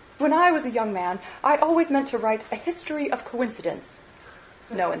 "When I was a young man, I always meant to write a history of coincidence."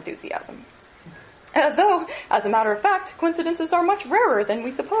 No enthusiasm. "Though, as a matter of fact, coincidences are much rarer than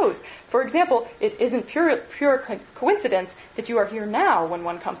we suppose. For example, it isn't pure coincidence that you are here now when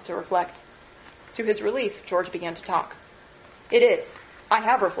one comes to reflect." To his relief, George began to talk. "It is. I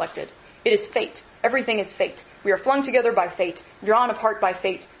have reflected. It is fate. Everything is fate. We are flung together by fate, drawn apart by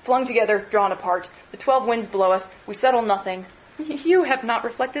fate, flung together, drawn apart. The 12 winds blow us. We settle nothing." "You have not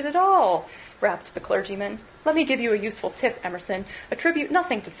reflected at all," rapped the clergyman. "Let me give you a useful tip, Emerson. Attribute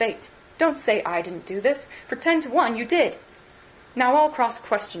nothing to fate. Don't say I didn't do this. For 10 to 1, you did. Now I'll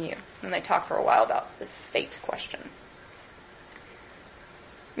cross-question you." And they talked for a while about this fate question.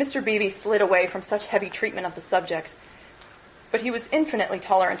 Mr. Beebe slid away from such heavy treatment of the subject, but he was infinitely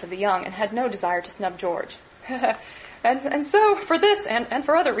tolerant of the young and had no desire to snub George. and so, for this and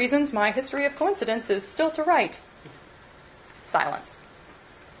for other reasons, my history of coincidence is still to write." Silence.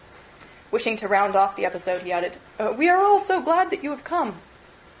 Wishing to round off the episode, he added, "We are all so glad that you have come."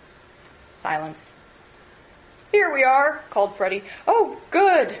 Silence. "Here we are," called Freddie. "Oh,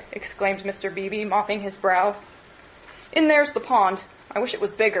 good," exclaimed Mr. Beebe, mopping his brow. "In there's the pond. I wish it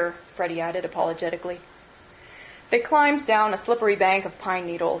was bigger," Freddie added apologetically. They climbed down a slippery bank of pine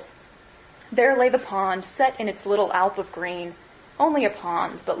needles. There lay the pond, set in its little alp of green. Only a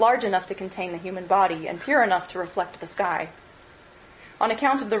pond, but large enough to contain the human body and pure enough to reflect the sky. On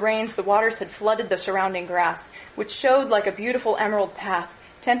account of the rains, the waters had flooded the surrounding grass, which showed like a beautiful emerald path,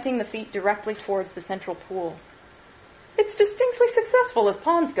 tempting the feet directly towards the central pool. "It's distinctly successful as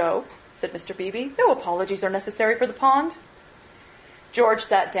ponds go," said Mr. Beebe. "No apologies are necessary for the pond." George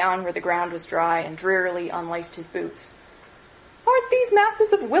sat down where the ground was dry and drearily unlaced his boots. "Aren't these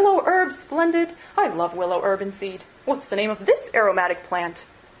masses of willow herb splendid? I love willow herb and seed. What's the name of this aromatic plant?"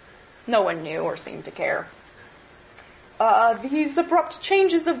 No one knew or seemed to care. These abrupt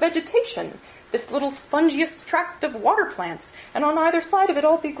changes of vegetation, this little spongious tract of water plants, and on either side of it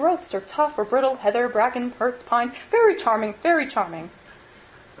all the growths are tough or brittle, heather, bracken, perts, pine. Very charming, very charming."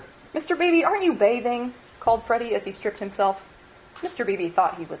 "Mr. Beebe, aren't you bathing?" called Freddie as he stripped himself. Mr. Beebe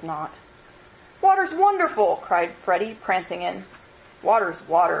thought he was not. "Water's wonderful," cried Freddie, prancing in. "Water's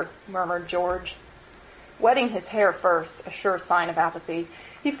water," murmured George. Wetting his hair first, a sure sign of apathy,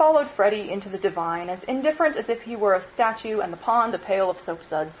 he followed Freddie into the divine, as indifferent as if he were a statue and the pond a pail of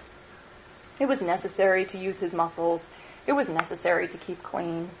soapsuds. It was necessary to use his muscles. It was necessary to keep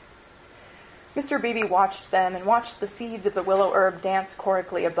clean. Mr. Beebe watched them and watched the seeds of the willow herb dance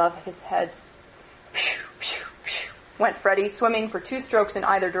chorically above his heads. "Phew, phew, phew," went Freddie, swimming for 2 strokes in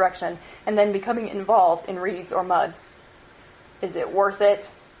either direction, and then becoming involved in reeds or mud. "Is it worth it?"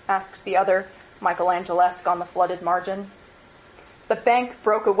 asked the other, Michelangelesque on the flooded margin. The bank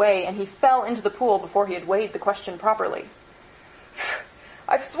broke away, and he fell into the pool before he had weighed the question properly.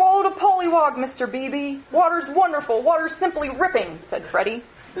 "I've swallowed a pollywog, Mr. Beebe. Water's wonderful. Water's simply ripping," said Freddie.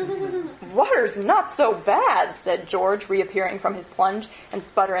 "Water's not so bad," said George, reappearing from his plunge and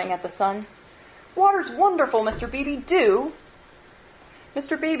sputtering at the sun. "Water's wonderful, Mr. Beebe. Do."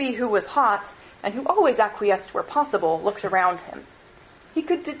 Mr. Beebe, who was hot, and who always acquiesced where possible, looked around him. He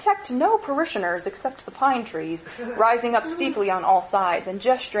could detect no parishioners except the pine trees, rising up steeply on all sides and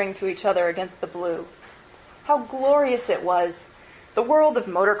gesturing to each other against the blue. How glorious it was! The world of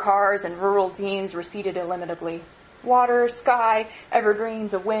motor cars and rural deans receded illimitably. Water, sky,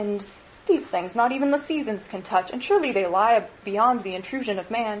 evergreens, a wind, these things not even the seasons can touch, and surely they lie beyond the intrusion of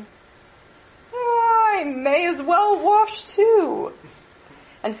man. I may as well wash too.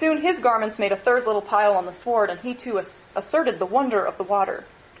 And soon his garments made a third little pile on the sward, and he too asserted the wonder of the water.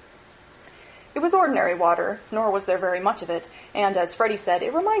 It was ordinary water, nor was there very much of it, and as Freddie said,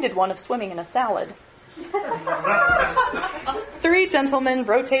 it reminded one of swimming in a salad. 3 gentlemen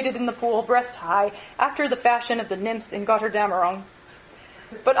rotated in the pool breast high, after the fashion of the nymphs in Götterdammerung.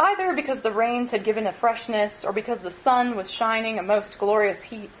 But either because the rains had given a freshness, or because the sun was shining a most glorious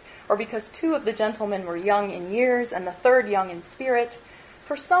heat, or because 2 of the gentlemen were young in years and the third young in spirit,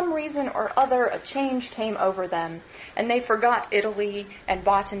 for some reason or other a change came over them, and they forgot Italy and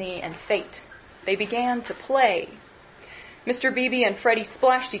botany and fate. They began to play. Mr. Beebe and Freddie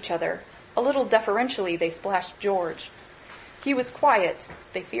splashed each other. A little deferentially they splashed George. He was quiet.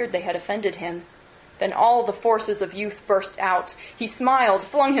 They feared they had offended him. Then all the forces of youth burst out. He smiled,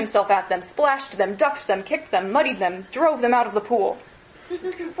 flung himself at them, splashed them, ducked them, kicked them, muddied them, drove them out of the pool.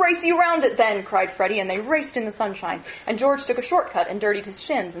 "Race you round it then," cried Freddie, and they raced in the sunshine, and George took a shortcut and dirtied his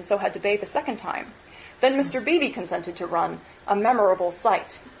shins, and so had to bathe a second time. Then Mr. Beebe consented to run, a memorable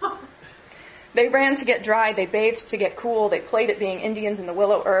sight. They ran to get dry, they bathed to get cool, they played at being Indians in the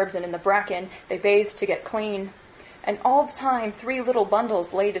willow herbs and in the bracken, they bathed to get clean. And all the time 3 little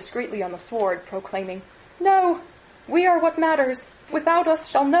bundles lay discreetly on the sward, proclaiming, "No, we are what matters. Without us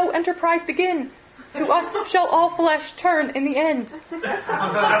shall no enterprise begin. To us shall all flesh turn in the end."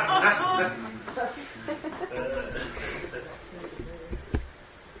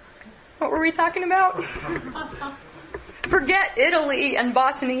 What were we talking about? Forget Italy and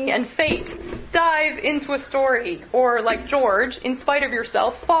botany and fate. Dive into a story, or like George, in spite of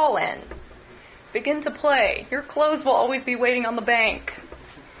yourself, fall in. Begin to play. Your clothes will always be waiting on the bank.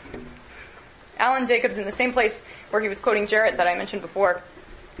 Alan Jacobs, in the same place where he was quoting Jarrett that I mentioned before,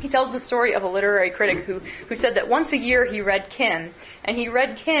 he tells the story of a literary critic who said that once a year he read Kim, and he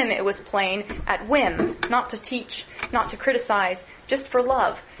read Kim, it was plain, at whim, not to teach, not to criticize, just for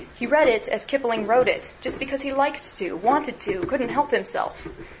love. He read it as Kipling wrote it, just because he liked to, wanted to, couldn't help himself.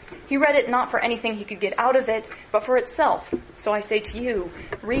 He read it not for anything he could get out of it, but for itself. So I say to you,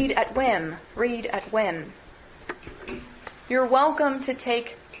 read at whim, read at whim. You're welcome to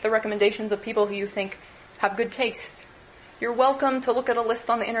take the recommendations of people who you think have good taste. You're welcome to look at a list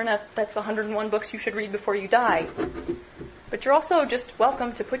on the internet that's 101 books you should read before you die. But you're also just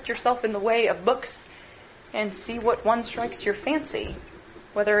welcome to put yourself in the way of books and see what one strikes your fancy,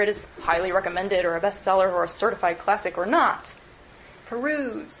 whether it is highly recommended or a bestseller or a certified classic or not.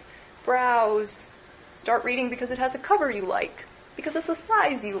 Peruse, browse, start reading because it has a cover you like, because it's a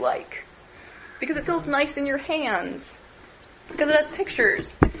size you like, because it feels nice in your hands, because it has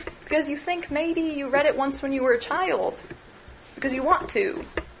pictures, because you think maybe you read it once when you were a child, because you want to,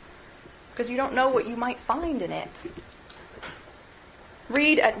 because you don't know what you might find in it.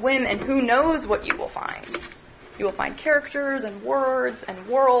 Read at whim, and who knows what you will find. You will find characters and words and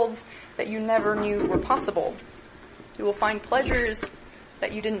worlds that you never knew were possible. You will find pleasures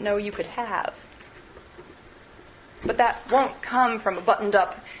that you didn't know you could have. But that won't come from a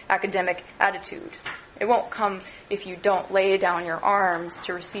buttoned-up academic attitude. It won't come if you don't lay down your arms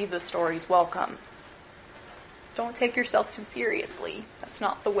to receive the story's welcome. Don't take yourself too seriously. That's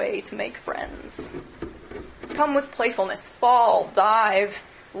not the way to make friends. Come with playfulness. Fall, dive,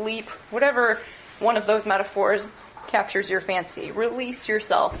 leap, whatever one of those metaphors captures your fancy. Release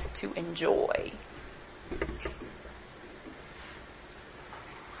yourself to enjoy.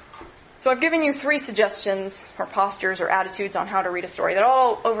 So I've given you 3 suggestions or postures or attitudes on how to read a story that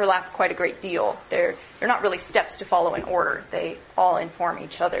all overlap quite a great deal. They're not really steps to follow in order. They all inform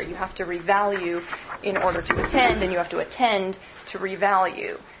each other. You have to revalue in order to attend, and you have to attend to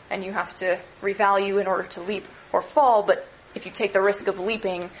revalue. And you have to revalue in order to leap or fall, but if you take the risk of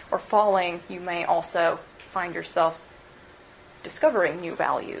leaping or falling, you may also find yourself discovering new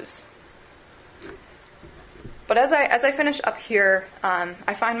values. But as I finish up here,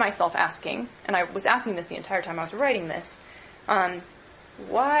 I find myself asking, and I was asking this the entire time I was writing this,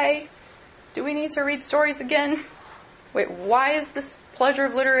 why do we need to read stories again? Wait, why is this pleasure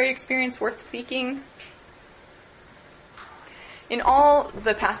of literary experience worth seeking? In all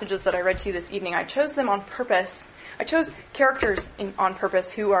the passages that I read to you this evening, I chose them on purpose. I chose characters on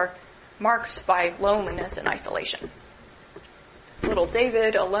purpose who are marked by loneliness and isolation. Little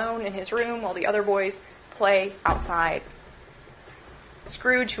David alone in his room while the other boys play outside.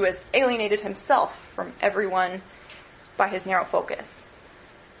 Scrooge, who has alienated himself from everyone by his narrow focus.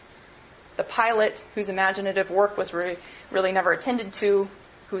 The pilot, whose imaginative work was really never attended to,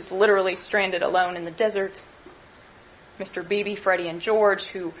 who's literally stranded alone in the desert. Mr. Beebe, Freddie, and George,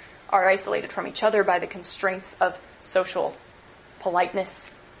 who are isolated from each other by the constraints of social politeness.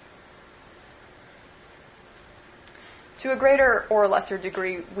 To a greater or lesser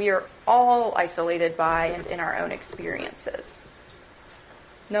degree, we are all isolated by and in our own experiences.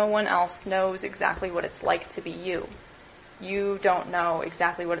 No one else knows exactly what it's like to be you. You don't know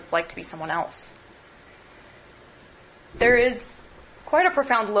exactly what it's like to be someone else. There is quite a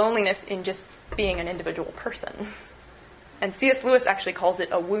profound loneliness in just being an individual person. And C.S. Lewis actually calls it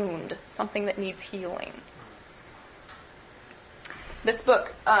a wound, something that needs healing. This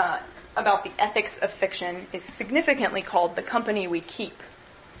book about the ethics of fiction is significantly called The Company We Keep.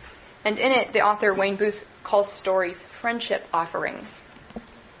 And in it, the author, Wayne Booth, calls stories friendship offerings.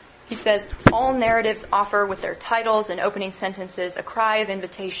 He says, all narratives offer with their titles and opening sentences a cry of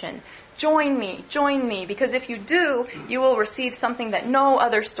invitation. Join me, because if you do, you will receive something that no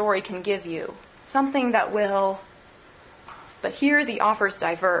other story can give you. Something that will... But here the offers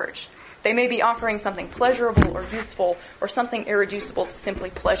diverge. They may be offering something pleasurable or useful, or something irreducible to simply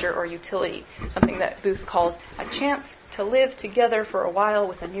pleasure or utility, something that Booth calls a chance to live together for a while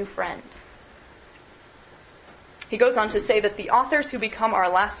with a new friend. He goes on to say that the authors who become our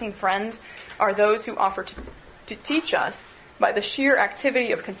lasting friends are those who offer to teach us, by the sheer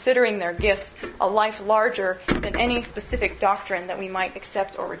activity of considering their gifts, a life larger than any specific doctrine that we might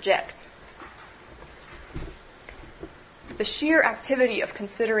accept or reject. The sheer activity of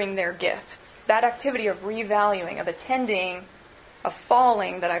considering their gifts, that activity of revaluing, of attending, of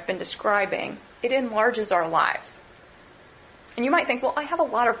falling that I've been describing, it enlarges our lives. And you might think, well, I have a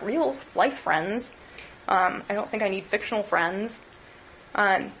lot of real life friends. I don't think I need fictional friends.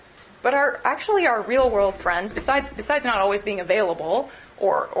 But our real world friends, besides not always being available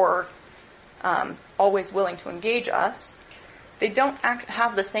or always willing to engage us, they don't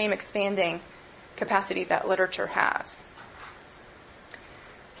have the same expanding capacity that literature has.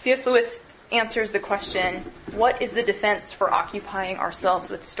 C.S. Lewis answers the question, what is the defense for occupying ourselves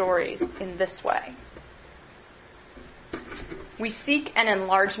with stories, in this way? We seek an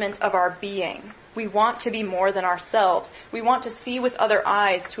enlargement of our being. We want to be more than ourselves. We want to see with other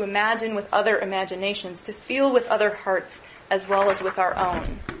eyes, to imagine with other imaginations, to feel with other hearts, as well as with our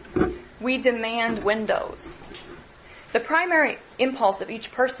own. We demand windows. The primary impulse of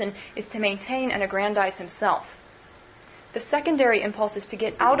each person is to maintain and aggrandize himself. The secondary impulse is to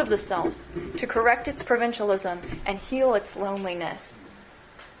get out of the self, to correct its provincialism and heal its loneliness.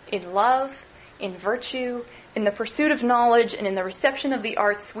 In love, in virtue, in the pursuit of knowledge, and in the reception of the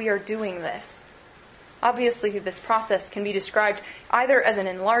arts, we are doing this. Obviously, this process can be described either as an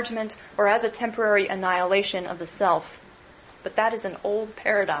enlargement or as a temporary annihilation of the self. But that is an old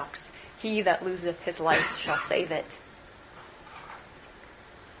paradox. He that loseth his life shall save it.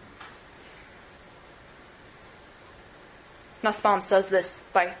 Nussbaum says this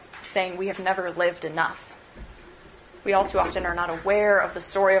by saying we have never lived enough. We all too often are not aware of the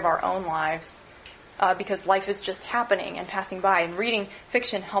story of our own lives because life is just happening and passing by, and reading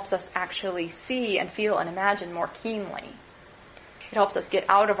fiction helps us actually see and feel and imagine more keenly. It helps us get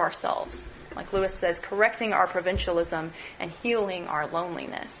out of ourselves, like Lewis says, correcting our provincialism and healing our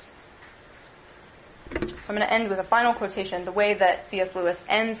loneliness. So I'm going to end with a final quotation, the way that C.S. Lewis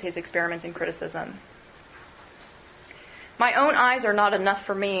ends his experiment in criticism. My own eyes are not enough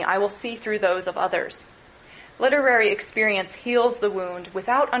for me. I will see through those of others. Literary experience heals the wound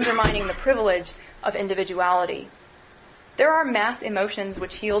without undermining the privilege of individuality. There are mass emotions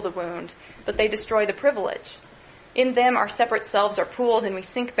which heal the wound, but they destroy the privilege. In them, our separate selves are pooled and we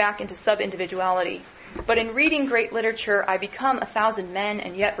sink back into sub-individuality. But in reading great literature, I become 1,000 men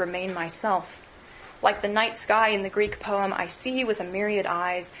and yet remain myself. Like the night sky in the Greek poem, I see with a myriad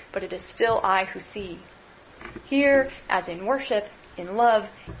eyes, but it is still I who see. Here, as in worship, in love,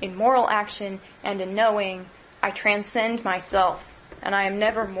 in moral action, and in knowing, I transcend myself, and I am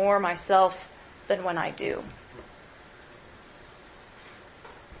never more myself than when I do.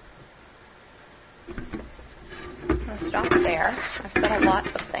 I'm going to stop there. I've said a lot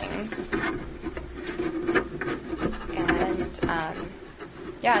of things. And,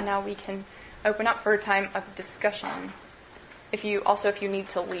 now we can open up for a time of discussion. If you need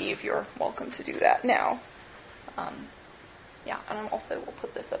to leave, you're welcome to do that now. And we'll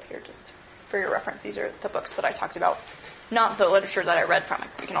put this up here just for your reference. These are the books that I talked about, not the literature that I read from it.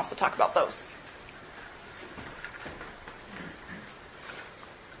 We can also talk about those.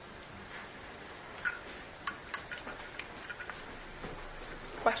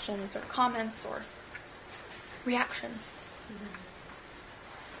 questions or comments or reactions?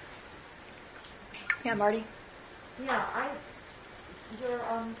 Yeah, Marty? Yeah,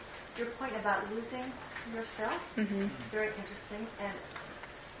 your point about losing yourself, very interesting, and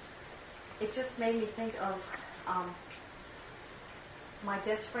it just made me think of my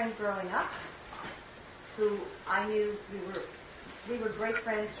best friend growing up, who I knew we were great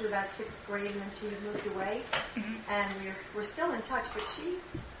friends through about 6th grade, and then she moved away, and we're still in touch.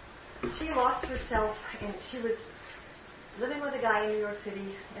 But she lost herself, and she was living with a guy in New York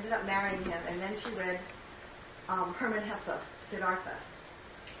City, ended up marrying him, and then she read Hermann Hesse, Siddhartha,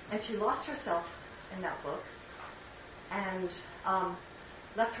 and she lost herself in that book, and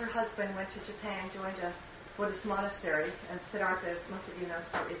left her husband, went to Japan, joined a Buddhist monastery, and Siddhartha, as most of you know, is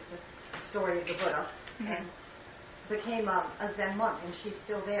the story of the Buddha, and became a Zen monk, and she's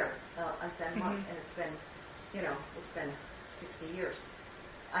still there, a Zen monk, and it's been 60 years.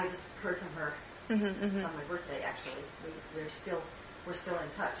 I just heard from her on my birthday. Actually, we're still in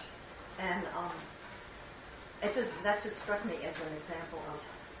touch, and that just struck me as an example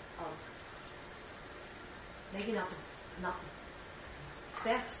of maybe not the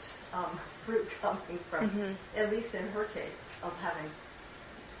best fruit coming from, at least in her case, of having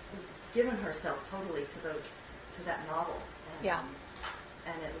given herself totally to that novel,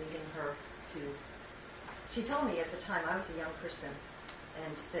 and it leading her to. She told me at the time, I was a young Christian,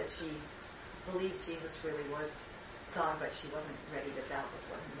 and that she believed Jesus really was God, but she wasn't ready to bow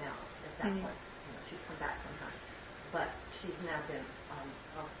before him now. At that point, she'd come back sometime. But she's now been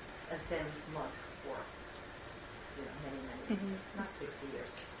a Zen monk for many years. Not 60 years,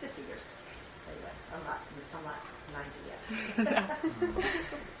 50 years. Anyway, I'm not 90 yet.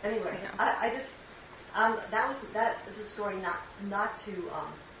 Anyway, I just that is a story not to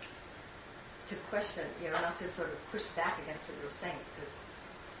question, not to sort of push back against what you were saying,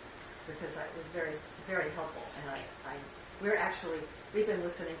 because it was very, very helpful. And we've been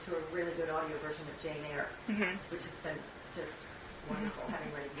listening to a really good audio version of Jane Eyre, which has been just wonderful,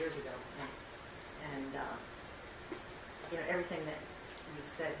 having read it years ago. And everything that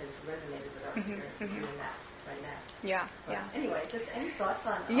you've said has resonated with our experience of doing that right now. But anyway, just any thoughts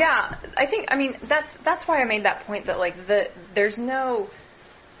on? Yeah, I mean, that's why I made that point that there's no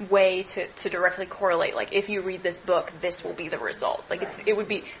way to directly correlate, like, if you read this book, this will be the result. Like, it would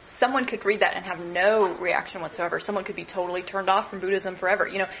be, someone could read that and have no reaction whatsoever. Someone could be totally turned off from Buddhism forever.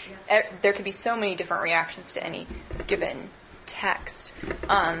 There could be so many different reactions to any given text.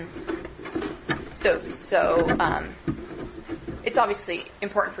 So it's obviously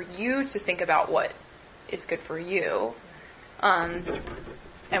important for you to think about what is good for you, and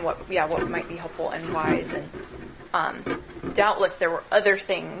what might be helpful and wise, and doubtless there were other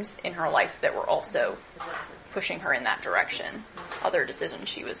things in her life that were also pushing her in that direction. Other decisions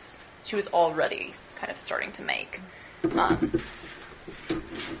she was already kind of starting to make.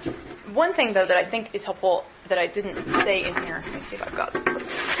 One thing, though, that I think is helpful that I didn't say in here. Let me see if I've got.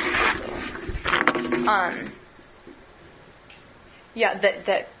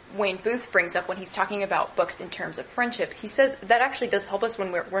 That Wayne Booth brings up when he's talking about books in terms of friendship. He says that actually does help us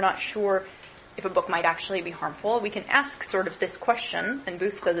when we're not sure if a book might actually be harmful. We can ask sort of this question, and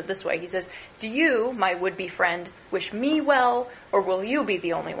Booth says it this way. He says, do you, my would-be friend, wish me well, or will you be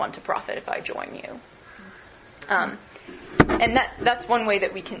the only one to profit if I join you? And that's one way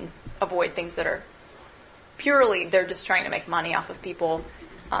that we can avoid things that are purely, they're just trying to make money off of people.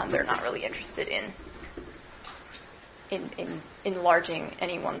 They're not really interested in enlarging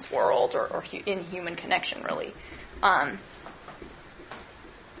anyone's world or in human connection, really.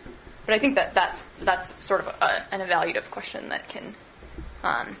 But I think that's sort of an evaluative question that can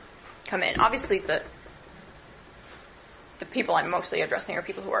come in. Obviously, the people I'm mostly addressing are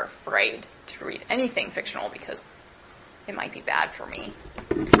people who are afraid to read anything fictional because it might be bad for me,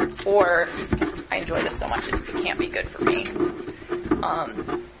 or I enjoy this so much it can't be good for me.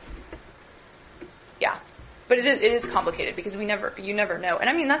 But it is complicated because you never know. And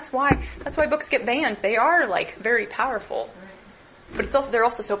I mean, that's why books get banned. They are like very powerful. But they're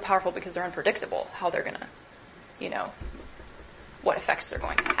also so powerful because they're unpredictable, how they're going to, what effects they're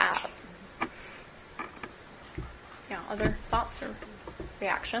going to have. Yeah, other thoughts or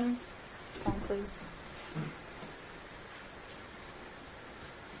reactions, responses?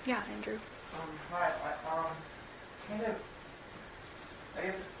 Yeah, Andrew. Hi. I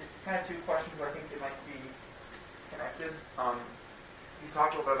guess it's kind of two questions, but I think they might be connected. You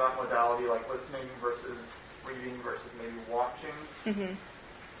talked a little bit about modality, like listening versus reading versus maybe watching. And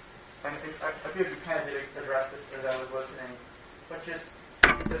I feel like you kind of did address this as I was listening, but just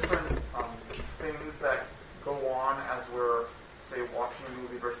different things that go on as we're say, watching a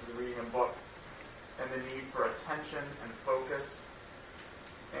movie versus reading a book, and the need for attention and focus,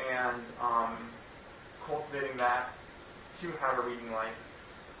 and cultivating that to have a reading life.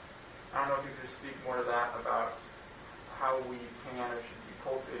 I don't know if you could speak more to that about how we can or should be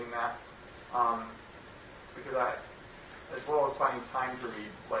cultivating that, because as well as finding time to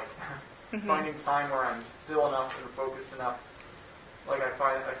read, like finding time where I'm still enough and focused enough. Like I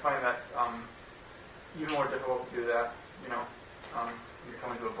find that's even more difficult to do that, when you're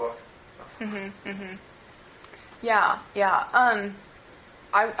coming to a book. So. Yeah.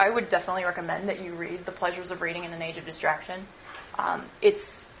 I would definitely recommend that you read The Pleasures of Reading in an Age of Distraction.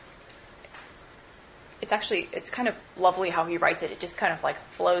 It's kind of lovely how he writes it. It just kind of like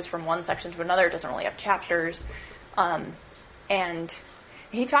flows from one section to another. It doesn't really have chapters. And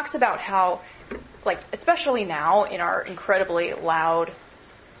he talks about how, like, especially now in our incredibly loud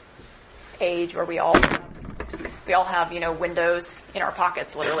age where we all have, windows in our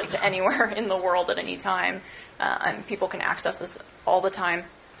pockets literally to anywhere in the world at any time, and people can access us all the time.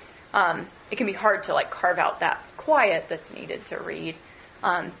 It can be hard to, like, carve out that quiet that's needed to read.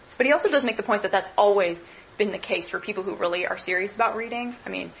 But he also does make the point that that's always been the case for people who really are serious about reading. I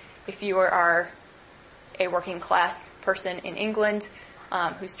mean, if you are a working class person in England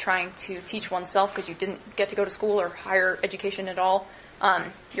who's trying to teach oneself because you didn't get to go to school or higher education at all,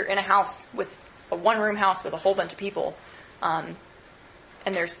 you're in a house with a one-room house with a whole bunch of people, and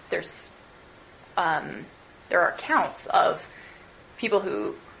there are accounts of people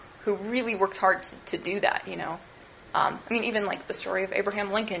who really worked hard to do that, I mean, even like the story of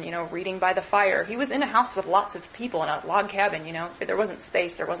Abraham Lincoln, reading by the fire. He was in a house with lots of people in a log cabin, There wasn't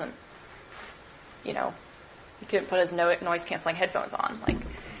space. There wasn't, he couldn't put his noise-canceling headphones on.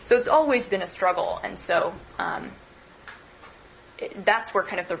 So it's always been a struggle. And so that's where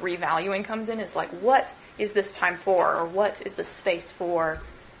kind of the revaluing comes in, is like, what is this time for? Or what is this space for?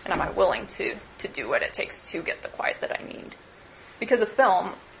 And am I willing to do what it takes to get the quiet that I need? Because a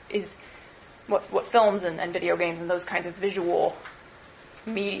film is... What films and video games and those kinds of visual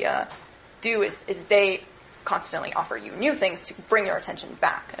media do is they constantly offer you new things to bring your attention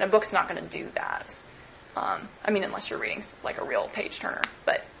back. And a book's not going to do that. Unless you're reading like a real page turner.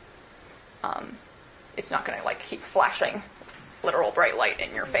 But it's not going to like keep flashing literal bright light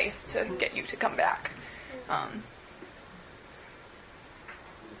in your face to get you to come back.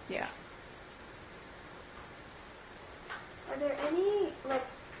 Yeah. Are there any,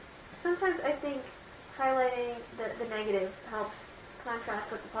 sometimes I think highlighting the negative helps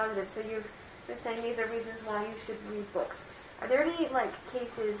contrast with the positive. So you've been saying these are reasons why you should read books. Are there any,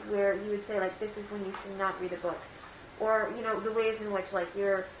 cases where you would say, this is when you should not read a book? Or, the ways in which,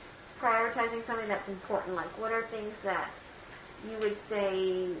 you're prioritizing something that's important? What are things that you would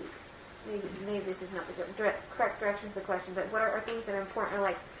say, maybe this is not the correct direction for the question, but what are things that are important?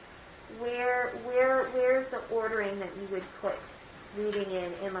 Or, where's the ordering that you would put reading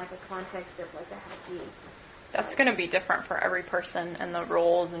in a context of a healthy... That's going to be different for every person and the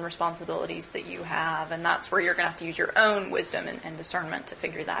roles and responsibilities that you have, and that's where you're going to have to use your own wisdom and discernment to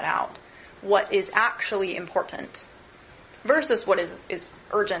figure that out. What is actually important versus what is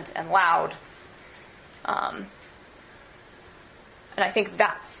urgent and loud. And I think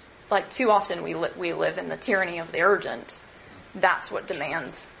that's, too often we live in the tyranny of the urgent. That's what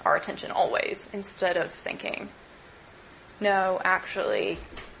demands our attention always, instead of thinking, no, actually,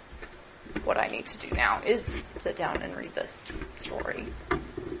 what I need to do now is sit down and read this story.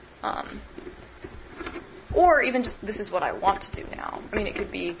 Or even just, this is what I want to do now. I mean, it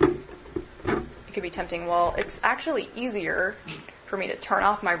could be tempting. Well, it's actually easier for me to turn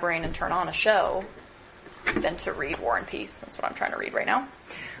off my brain and turn on a show than to read War and Peace. That's what I'm trying to read right now.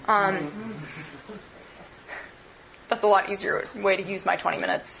 That's a lot easier way to use my 20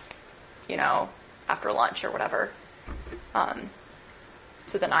 minutes, after lunch or whatever.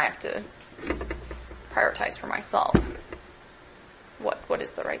 So then I have to prioritize for myself what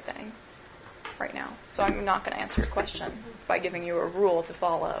is the right thing right now. So I'm not going to answer your question by giving you a rule to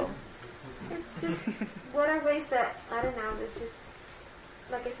follow. It's just, what are ways that, I don't know, there's just,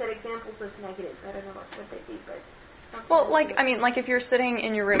 like I said, examples of negatives. I don't know what they'd be, but... Well, if you're sitting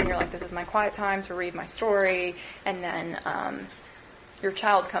in your room and you're like, this is my quiet time to read my story, and then your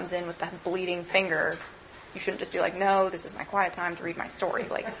child comes in with that bleeding finger, you shouldn't just be like, no, this is my quiet time to read my story.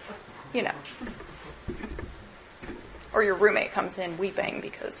 Or your roommate comes in weeping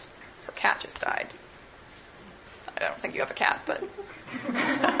because her cat just died. I don't think you have a cat, but...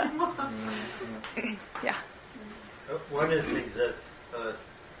 yeah. One of the things that's,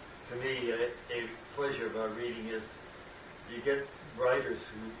 to me, a pleasure about reading is you get writers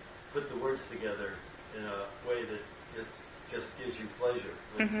who put the words together in a way that just just gives you pleasure.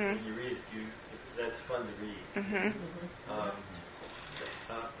 When you read it, that's fun to read.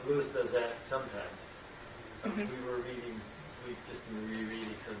 Lewis does that sometimes. We've just been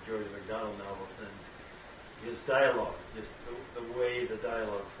rereading some George MacDonald novels, and his dialogue, just the way the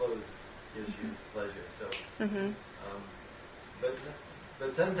dialogue flows, gives you pleasure. So,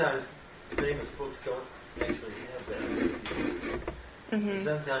 but sometimes famous books don't actually have that.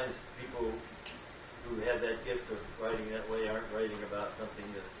 Sometimes people who have that gift of writing that way aren't writing about something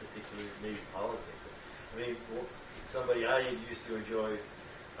that's particularly maybe politics. I mean, somebody I used to enjoy,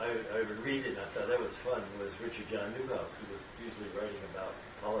 I would read it and I thought that was fun, was Richard John Newhouse, who was usually writing about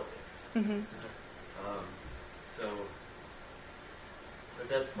politics. But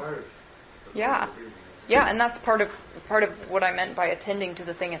that's part of the reading. Yeah, and that's part of what I meant by attending to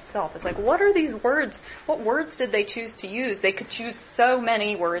the thing itself. It's like, what are these words? What words did they choose to use? They could choose so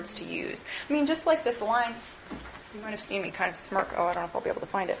many words to use. I mean, just like this line, you might have seen me kind of smirk. Oh, I don't know if I'll be able to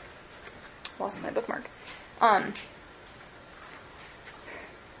find it. Lost my bookmark.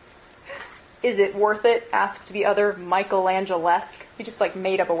 Is it worth it? Asked the other, Michelangelesque. He just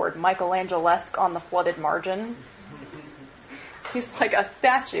made up a word, Michelangelesque on the flooded margin. He's like a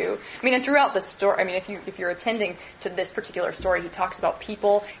statue. I mean, and throughout the story, I mean, if you're attending to this particular story, he talks about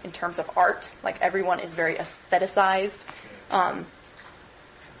people in terms of art. Like, everyone is very aestheticized.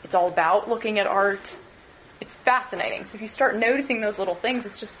 It's all about looking at art. It's fascinating. So if you start noticing those little things,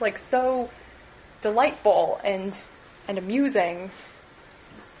 it's just so delightful and amusing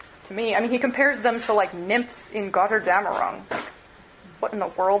to me. I mean, he compares them to nymphs in Götterdämmerung. What in the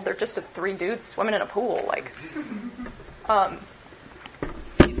world? They're just 3 dudes swimming in a pool.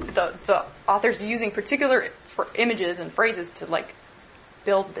 The author's using particular images and phrases to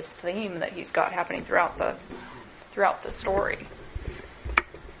build this theme that he's got happening throughout the story.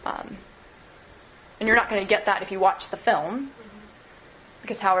 And you're not going to get that if you watch the film,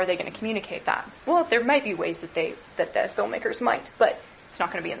 because how are they going to communicate that? Well, there might be ways that the filmmakers might, but it's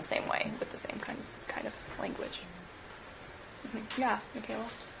not going to be in the same way with the same kind of language. Yeah, Michaela.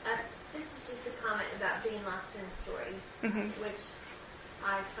 This is just a comment about being lost in a story, which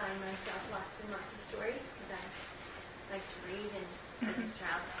I find myself lost in lots of stories because I like to read, and as a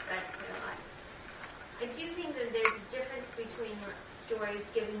child read quite a lot. I do think that there's a difference between stories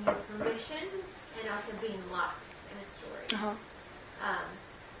giving you permission and also being lost in a story.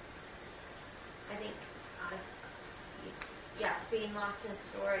 I think, being lost in a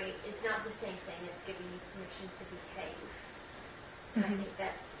story is not the same thing as giving you permission to behave. And I think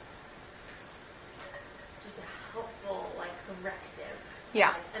that's just a helpful, corrective.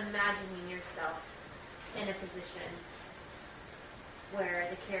 Yeah. Imagining yourself in a position where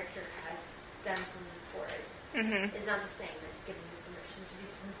the character has done something for it is not the same as giving you permission to do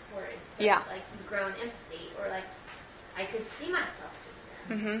something for it. Yeah. You've grown empathy, or I could see myself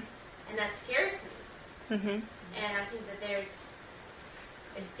doing that. And that scares me. And I think that there's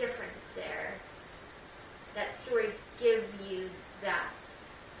a difference there. That stories give you that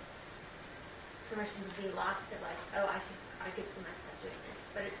permission to be lost of I could see myself doing this,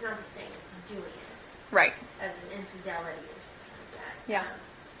 but it's not the same as doing it. Right. As an infidelity or something like that. Yeah.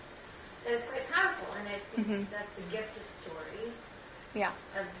 That is quite powerful, and I think that's the gift of story. Yeah.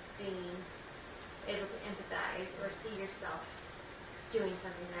 Of being able to empathize or see yourself doing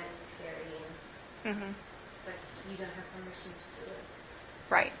something that is scary, but you don't have permission to do it.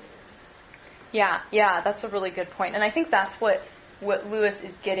 Right. Yeah, that's a really good point. And I think that's what Lewis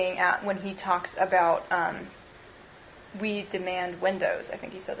is getting at when he talks about we demand windows. I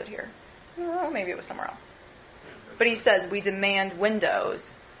think he says it here. Oh, maybe it was somewhere else. But he says we demand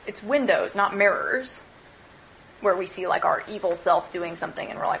windows. It's windows, not mirrors, where we see our evil self doing something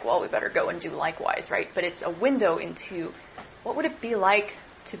and we're like, well, we better go and do likewise, right? But it's a window into what would it be like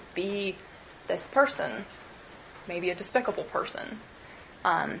to be this person, maybe a despicable person.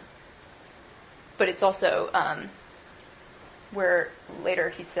 But it's also where later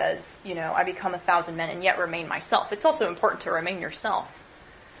he says, I become 1,000 men and yet remain myself. It's also important to remain yourself,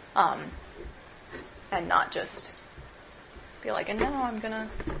 and not just be and now I'm going to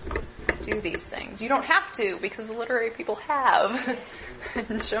do these things. You don't have to, because the literary people have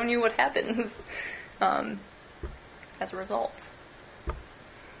and shown you what happens as a result.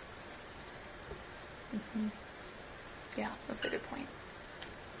 Yeah, that's a good point.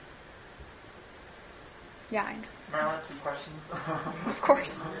 Yeah, Andrew. Marilyn, 2 questions. Of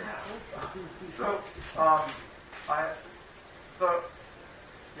course. This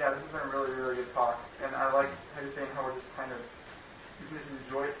has been a really, really good talk, and I like how you're saying how we're just you can just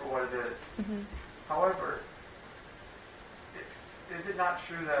enjoy it for what it is. However, is it not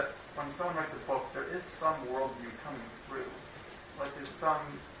true that when someone writes a book, there is some worldview coming through? Like there's some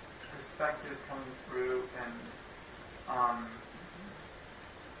perspective coming through, and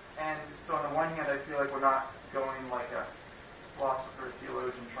so on the one hand, I feel like we're not going like a philosopher or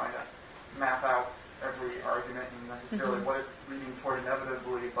theologian trying to map out every argument and necessarily what it's leading toward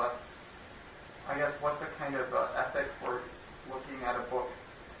inevitably, but I guess what's a kind of ethic for looking at a book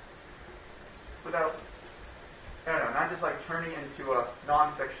without, I don't know, not just like turning into a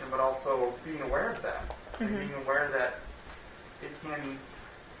nonfiction, but also being aware of that, and being aware that it can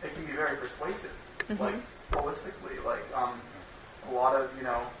be very persuasive, like holistically, like a lot of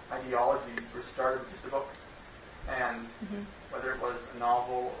ideologies were started with just a book, and whether it was a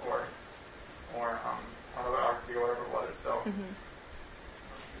novel or autobiography or whatever it was. So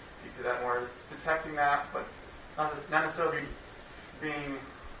speak to that more as detecting that, but not necessarily being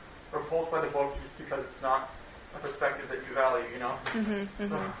repulsed by the book just because it's not a perspective that you value,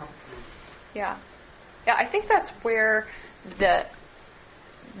 So, Yeah, I think that's where the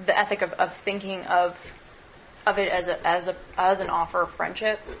ethic of thinking of it as an offer of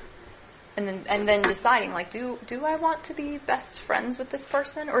friendship, and then deciding, like, do I want to be best friends with this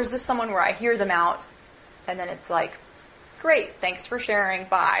person, or is this someone where I hear them out and then it's like, great, thanks for sharing,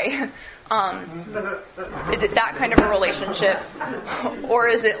 bye. Is it that kind of a relationship, or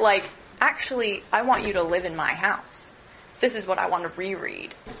is it like, actually, I want you to live in my house. This is what I want to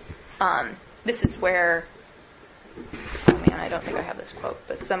reread. This is where, I don't think I have this quote,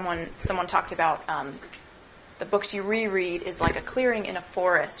 but someone talked about the books you reread is like a clearing in a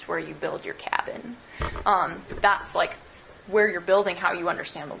forest where you build your cabin. That's like where you're building how you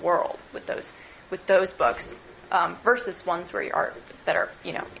understand the world with those books, versus ones where that are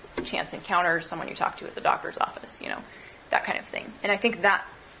chance encounters, someone you talk to at the doctor's office, that kind of thing. And I think that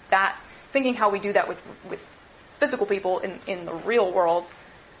thinking how we do that with physical people in the real world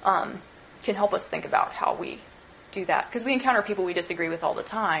can help us think about how we do that, because we encounter people we disagree with all the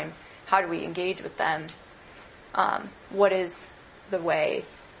time. How do we engage with them? What is the way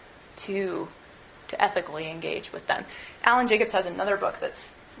to ethically engage with them? Alan Jacobs has another book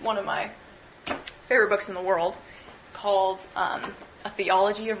that's one of my favorite books in the world, called A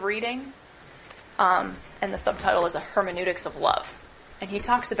Theology of Reading, and the subtitle is A Hermeneutics of Love. And he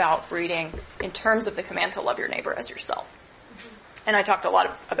talks about reading in terms of the command to love your neighbor as yourself. And I talked a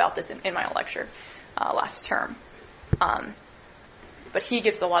lot about this in my lecture last term. But he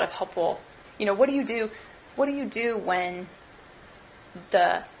gives a lot of helpful, what do you do when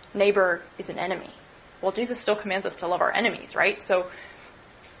the neighbor is an enemy? Well, Jesus still commands us to love our enemies, right? So,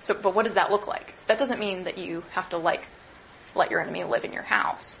 but what does that look like? That doesn't mean that you have to let your enemy live in your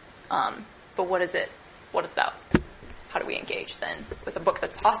house. But what is it? What is that? How do we engage then with a book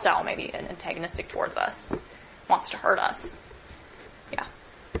that's hostile, maybe, and antagonistic towards us, wants to hurt us? Yeah.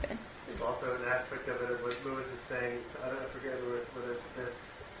 Good. There's also an aspect of it, what Lewis is saying, I don't forget whether it's this,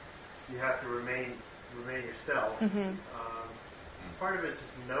 you have to remain yourself. Part of it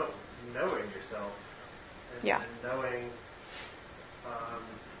just knowing yourself, and knowing,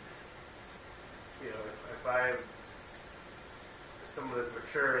 if someone is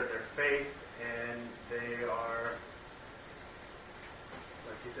mature in their faith and they are,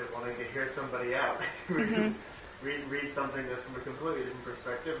 like you said, wanting to hear somebody out, read something that's from a completely different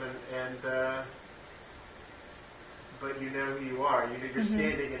perspective, but you know who you are. You're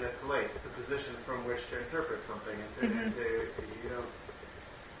standing in a place, a position from which to interpret something, and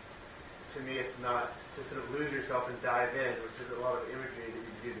to me, it's not to sort of lose yourself and dive in, which is a lot of imagery that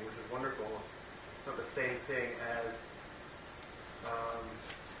you're using, which is wonderful. It's not the same thing as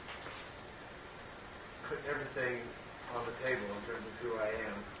put everything on the table in terms of who I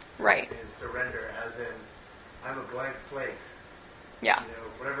am. Right. And surrender, as in, I'm a blank slate. Yeah.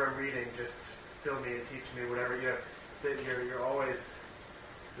 Whatever I'm reading, just fill me and teach me whatever. That you're always,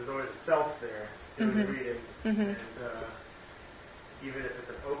 there's always a self there doing the reading, and even if it's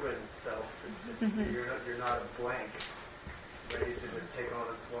an open self, you're not a blank, ready to just take on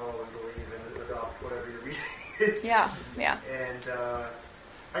and swallow and believe and adopt whatever you're reading. Yeah. And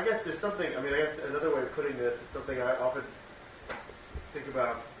I guess there's something. I guess another way of putting this is something I often think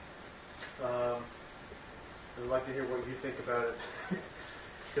about. I'd like to hear what you think about it.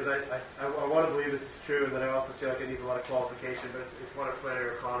 Because I want to believe this is true, and then I also feel like I need a lot of qualification, but it's one of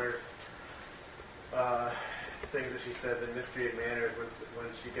Flannery O'Connor's things that she says in Mystery and Manners when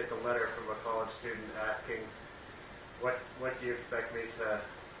she gets a letter from a college student asking, what do you expect me to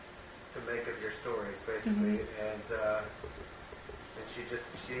make of your stories, basically, and she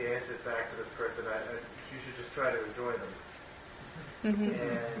answers back to this person, you should just try to enjoy them.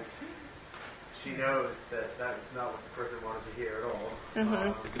 And she knows that that is not what the person wanted to hear at all.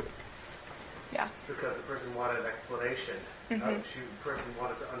 Yeah. Because the person wanted an explanation. The person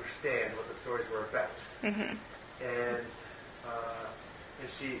wanted to understand what the stories were about. And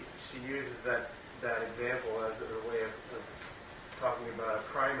she uses that example as a way of talking about a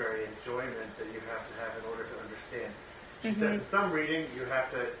primary enjoyment that you have to have in order to understand. She said in some reading you have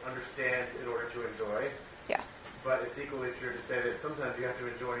to understand in order to enjoy. Yeah. But it's equally true to say that sometimes you have to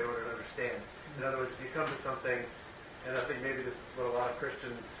enjoy in order to understand. In other words, if you come to something, and I think maybe this is what a lot of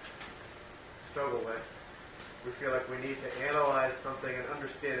Christians struggle with, we feel like we need to analyze something and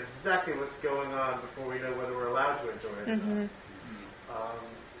understand exactly what's going on before we know whether we're allowed to enjoy it or not.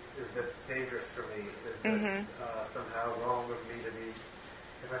 Is this dangerous for me? Is this somehow wrong of me to be...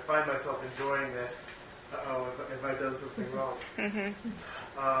 If I find myself enjoying this, have I done something wrong?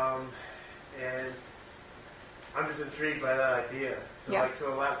 And I'm just intrigued by that idea. To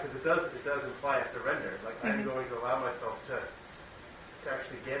allow, because it does imply a surrender. Like I'm going to allow myself to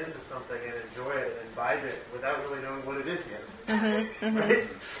actually get into something and enjoy it and imbibe it without really knowing what it is yet. Right?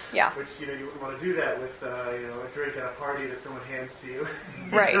 Yeah. Which, you wouldn't want to do that with, a drink at a party that someone hands to you.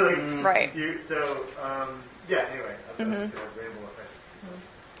 Right. Right. Anyway, I'm going to ramble with it.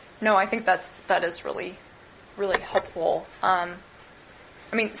 No, I think that is really, really helpful. I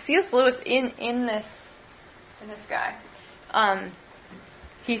mean, C.S. Lewis in this guy,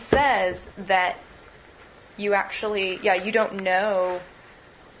 he says that you actually, you don't know.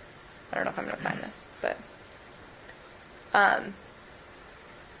 I don't know if I'm going to find this, but I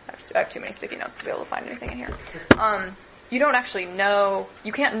have too many sticky notes to be able to find anything in here. You don't actually know.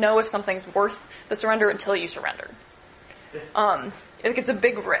 You can't know if something's worth the surrender until you surrender. It's a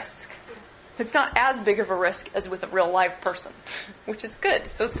big risk. It's not as big of a risk as with a real live person, which is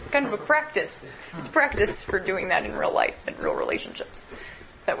good. So it's kind of a practice. It's practice for doing that in real life, in real relationships,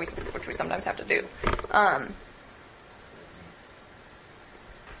 which we sometimes have to do.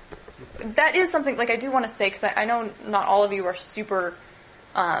 That is something, I do want to say, because I know not all of you are super,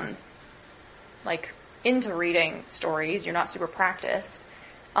 into reading stories. You're not super practiced.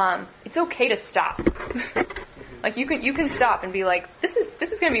 It's okay to stop. You can stop and be like, this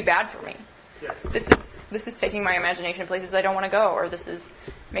is going to be bad for me. Yeah. This is taking my imagination places I don't want to go, or this is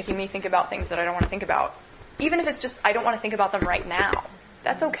making me think about things that I don't want to think about. Even if it's just I don't want to think about them right now.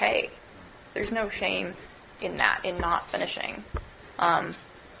 That's okay. There's no shame in that, in not finishing.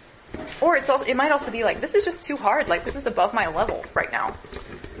 Or it might also be this is just too hard. This is above my level right now.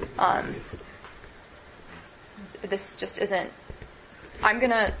 This just isn't. I'm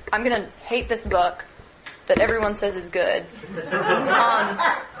gonna hate this book that everyone says is good,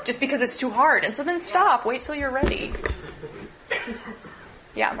 just because it's too hard. And so then stop. Wait till you're ready.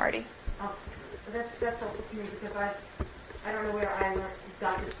 Yeah, Marty. That's helpful to me because I don't know where I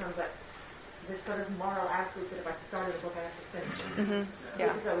got this from, but this sort of moral absolute that if I started a book, I have to finish it.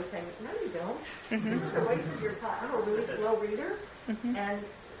 Yeah. Because I was saying, no, you don't. It's a waste of your time. I'm a really slow reader, and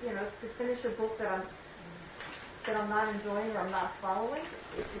to finish a book that I'm not enjoying or I'm not following,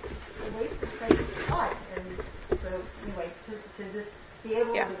 it's a waste of space and time. And so anyway, to just be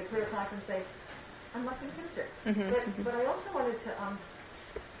able with a clear conscience say, I'm not going to finish it. But I also wanted to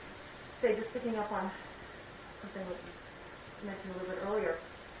say, just picking up on something that was mentioned a little bit earlier,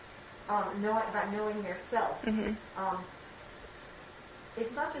 about knowing yourself.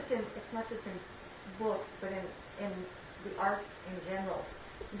 It's not just in books, but in the arts in general.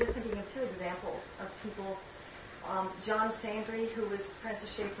 I'm just thinking of two examples of people. John Sandry, who was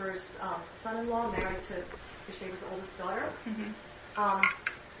Francis Schaeffer's son-in-law, married to Schaeffer's oldest daughter.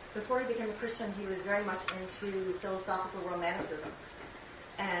 Before he became a Christian, he was very much into philosophical romanticism.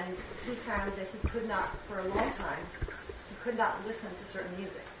 And he found that he could not, for a long time, he could not listen to certain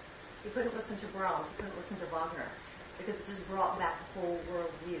music. He couldn't listen to Brahms, he couldn't listen to Wagner, because it just brought back the whole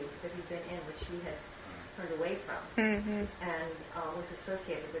world view that he'd been in, which he had turned away from, and was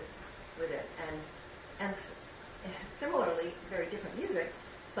associated with it. And similarly, very different music,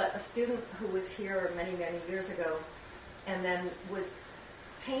 but a student who was here many, many years ago, and then was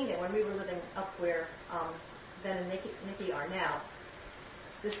painting, when we were living up where Ben and Nikki are now,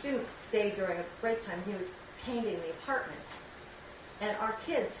 the student stayed during a break time. He was painting the apartment. And our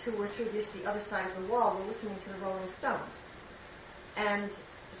kids, who were through the other side of the wall, were listening to the Rolling Stones. And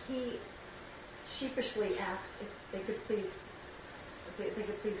he sheepishly asked if they could please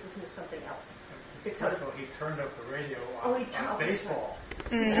listen to something else. Because he turned up the radio on baseball.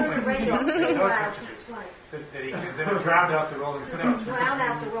 He turned the radio up so loud. That's right. That he drowned out the Rolling Stones. Drowned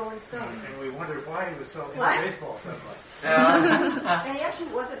out the Rolling Stones. And we wondered why he was so into baseball suddenly. And he actually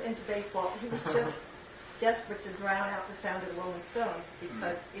wasn't into baseball. He was just desperate to drown out the sound of the Rolling Stones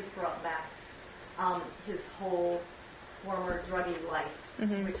because it brought back his whole former druggy life,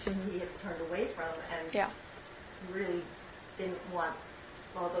 which he had turned away from, and really didn't want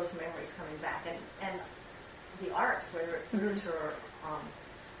all those memories coming back. And the arts, whether it's literature or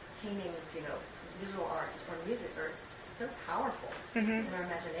paintings, visual arts or music, are so powerful in our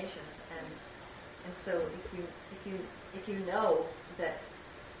imaginations. And so if you know that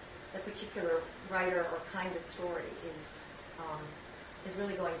a particular writer or kind of story is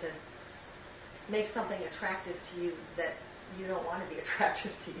really going to make something attractive to you that you don't want to be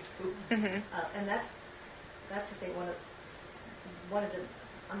attractive to you, and that's I think one of the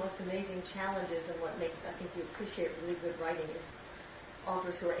most amazing challenges, and what makes, I think, you appreciate really good writing is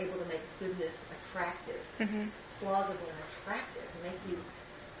authors who are able to make goodness attractive, plausible and attractive,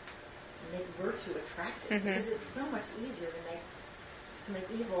 make virtue attractive, because it's so much easier to make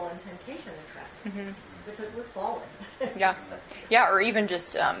evil and temptation attractive, because we're fallen. Or even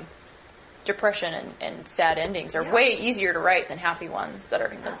just depression and sad endings are way easier to write than happy ones that are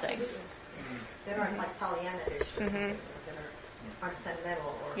convincing. That aren't like Pollyanna-ish, that aren't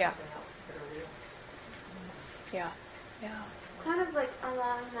sentimental or something else, that are real. Kind of like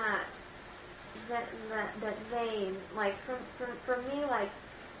along that vein, like for me, like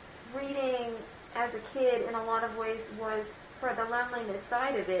reading as a kid in a lot of ways was, for the loneliness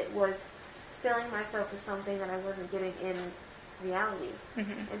side of it, was filling myself with something that I wasn't getting in reality.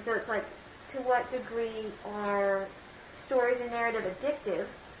 And so it's like, to what degree are stories and narrative addictive?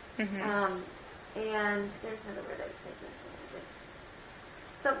 And there's another word I was thinking.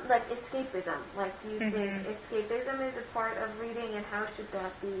 So, like escapism. Like, do you think escapism is a part of reading, and how should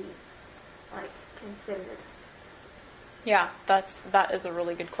that be, like, considered? Yeah, that is a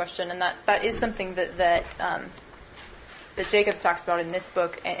really good question, and that is something that Jacobs talks about in this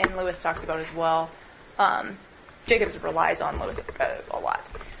book, and Lewis talks about as well. Jacobs relies on Lewis a lot.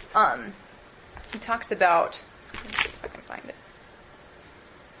 He talks about, if I can find it.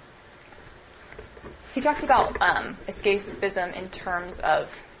 He talks about escapism in terms of,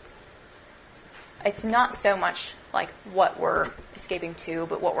 it's not so much like what we're escaping to,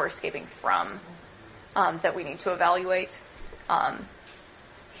 but what we're escaping from, that we need to evaluate.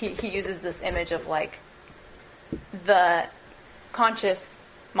 He uses this image of like, the conscious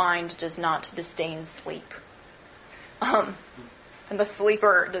mind does not disdain sleep. And the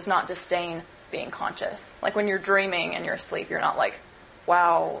sleeper does not disdain being conscious. Like when you're dreaming and you're asleep, you're not like,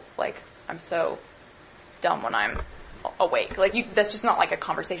 wow, like I'm so dumb when I'm awake. Like that's just not like a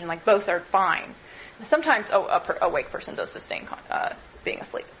conversation. Like both are fine. Sometimes a awake person does disdain being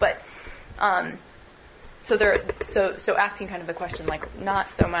asleep, but so asking kind of the question, like not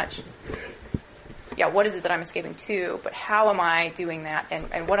so much, what is it that I'm escaping to, but how am I doing that,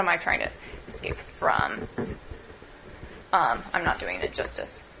 and what am I trying to escape from? I'm not doing it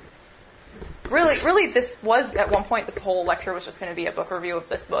justice. Really, this was, at one point, this whole lecture was just going to be a book review of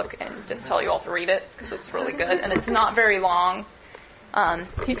this book and just tell you all to read it, because it's really good, and it's not very long.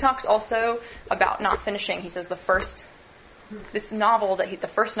 He talks also about not finishing. He says the first novel that he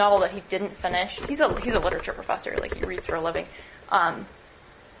didn't finish, he's a literature professor, like he reads for a living,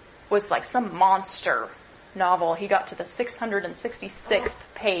 was like some monster novel. He got to the 666th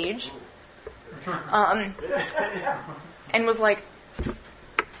page, and was like,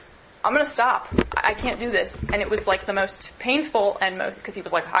 I'm going to stop. I can't do this. And it was like the most painful because he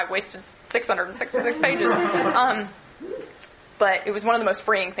was like, I wasted 666 pages. But it was one of the most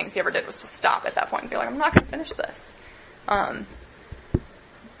freeing things he ever did, was to stop at that point and be like, I'm not going to finish this.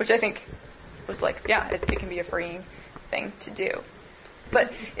 Which I think was like, it can be a freeing thing to do.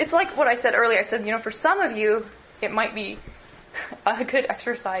 But it's like what I said earlier. I said, for some of you, it might be a good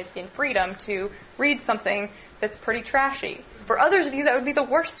exercise in freedom to read something that's pretty trashy. For others of you, that would be the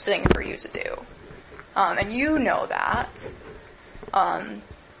worst thing for you to do. And you know that.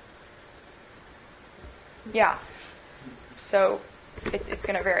 So it's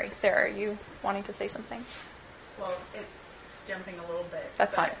going to vary. Sarah, are you wanting to say something? Well, it's jumping a little bit.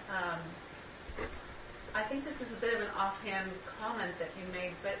 That's fine. I think this is a bit of an offhand comment that you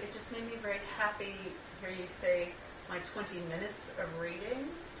made, but it just made me very happy to hear you say my 20 minutes of reading,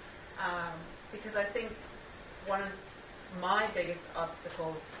 because I think one of my biggest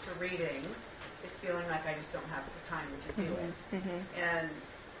obstacles to reading is feeling like I just don't have the time to do it. And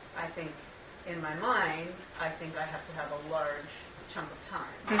I think in my mind, I think I have to have a large chunk of time.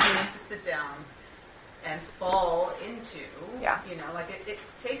 I have to sit down and fall into, it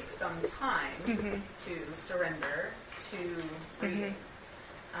takes some time to surrender to reading.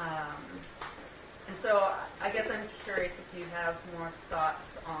 And so I guess I'm curious if you have more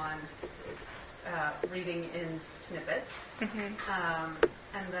thoughts on reading in snippets.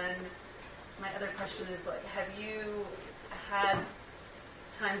 And then my other question is, like, have you had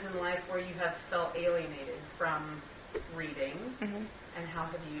times in life where you have felt alienated from reading, and how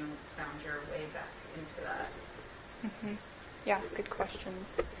have you found your way back into that? Yeah, good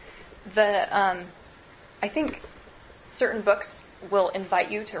questions. I think certain books will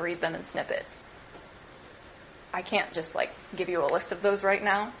invite you to read them in snippets. I can't just give you a list of those right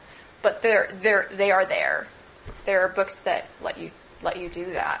now, but they are there. There are books that let you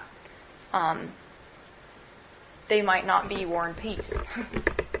do that. They might not be War and Peace,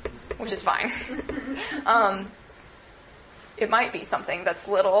 which is fine. It might be something that's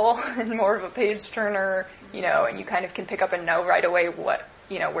little and more of a page turner, and you kind of can pick up and know right away what,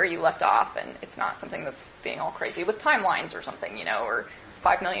 where you left off, and it's not something that's being all crazy with timelines or something, or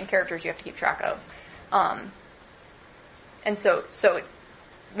 5 million characters you have to keep track of. And so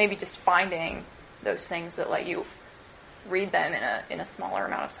maybe just finding those things that let you read them in a smaller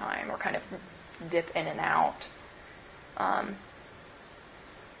amount of time, or kind of dip in and out.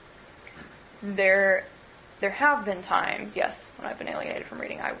 There have been times, yes, when I've been alienated from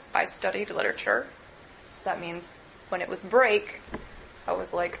reading. I studied literature, so that means when it was break, I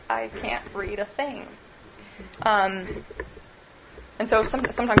was like, I can't read a thing. And so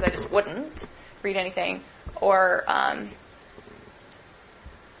sometimes I just wouldn't read anything, or I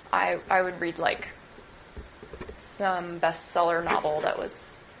would read some bestseller novel that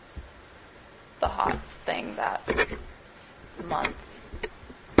was the hot thing that month,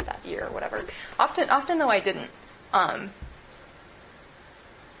 that year, whatever. Often though I didn't. I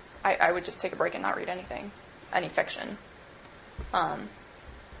would just take a break and not read any fiction. I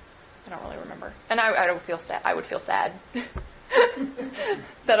don't really remember, and I would feel sad. I would feel sad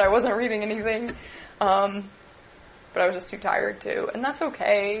that I wasn't reading anything, but I was just too tired to, and that's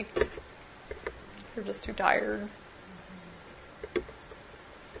okay. You're just too tired.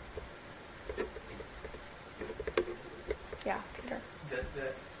 Yeah, Peter.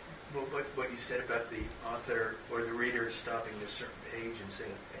 What you said about the author or the reader stopping at a certain page and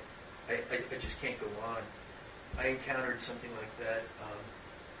saying, I just can't go on. I encountered something like that.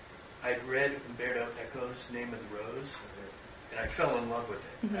 I'd read Umberto Eco's Name of the Rose, and I fell in love with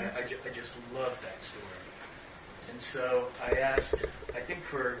it. I just loved that story. And so I asked, I think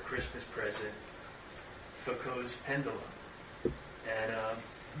for a Christmas present, Foucault's Pendulum. And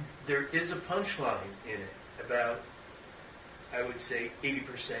there is a punchline in it about, I would say,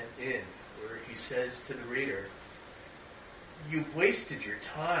 80% in, where he says to the reader, you've wasted your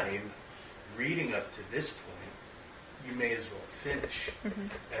time reading up to this point. You may as well finish.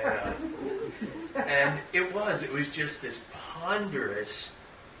 And it was just this ponderous,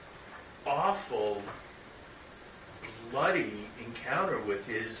 awful, bloody encounter with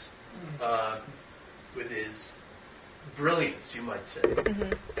his brilliance, you might say.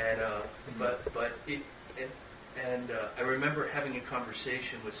 And I remember having a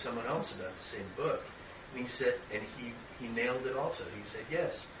conversation with someone else about the same book, and he said, and he nailed it also. He said,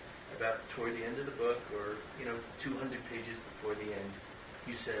 yes, about toward the end of the book, or 200 pages before the end,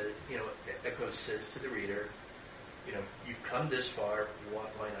 he said, Eco says to the reader, you've come this far,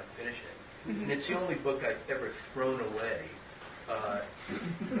 why not finish it? And it's the only book I've ever thrown away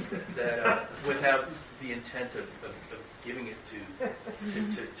that without the intent of giving it to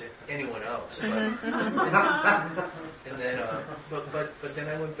anyone else. And then, but then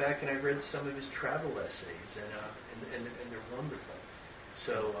I went back and I read some of his travel essays, and they're wonderful.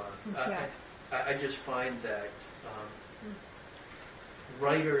 So I just find that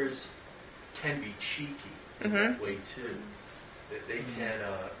writers can be cheeky in that way too. That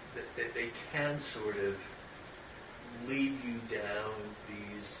they can sort of lead you down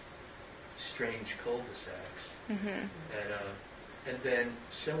these strange cul-de-sacs. And then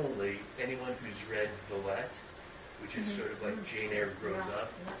similarly, anyone who's read Villette, which is sort of like Jane Eyre grows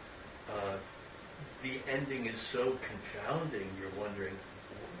up, the ending is so confounding. You're wondering,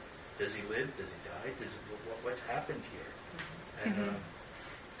 does he live? Does he die? What's happened here?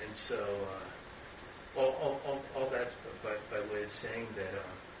 And so all that's by way of saying that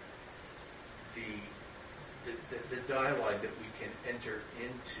the dialogue that we can enter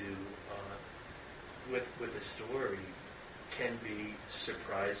into with a story can be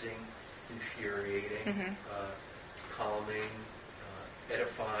surprising, infuriating, calming,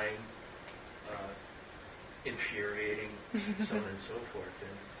 edifying, infuriating, so on and so forth.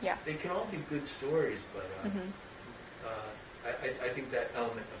 And they can all be good stories, but I think that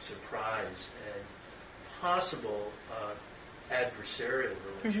element of surprise and possible adversarial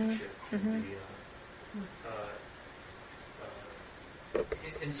relationship can be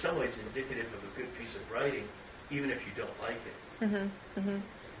in some ways indicative of a good piece of writing, even if you don't like it.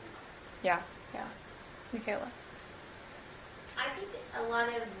 Yeah. Michaela. I think a lot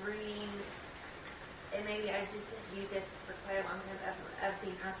of reading, and maybe I just viewed this for quite a long time, of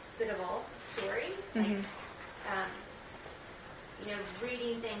being hospitable to stories. Mm-hmm. Like,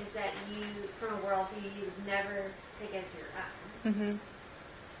 reading things that you, from a worldview, you would never take as your own. Mm-hmm.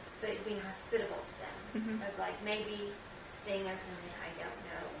 But being hospitable to them. Mm-hmm. Of like, maybe they know something I don't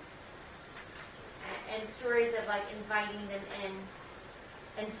know. And stories of like inviting them in,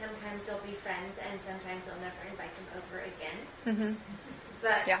 and sometimes they'll be friends, and sometimes they'll never invite them over again. Mm-hmm.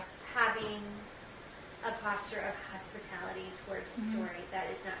 But having a posture of hospitality towards a story that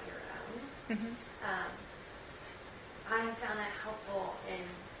is not your own. Mm-hmm. I have found that helpful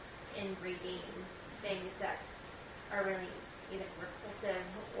in reading things that are really either repulsive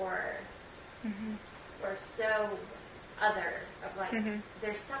or so other. Of like,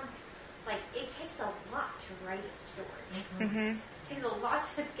 there's some, like, it takes a lot to write a story. Mm-hmm. It takes a lot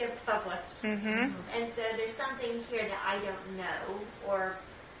to get published. Mm-hmm. And so there's something here that I don't know, or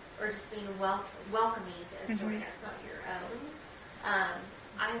just being welcoming to a story that's not your own.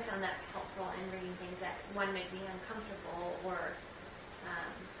 I have found that helpful in reading things that, one, make me uncomfortable or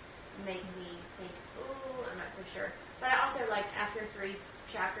make me think, ooh, I'm not so sure. But I also, like, after 3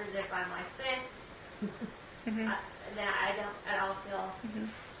 chapters, if I'm like, then I don't at all feel,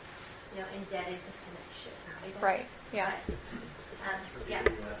 indebted to connection. Right, yeah. But, yeah. You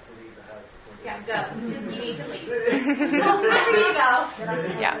have to leave the house before you Yeah, go. Just, you need to leave. After you go.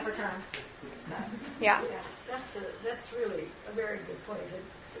 Yeah. Yeah. That's really a very good point.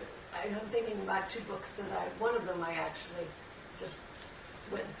 I'm thinking about 2 books that one of them I actually just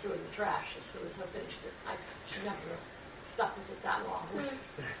went and threw in the trash as soon as I finished it. I should never have stuck with it that long.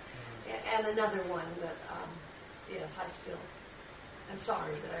 And another one that, yes, I'm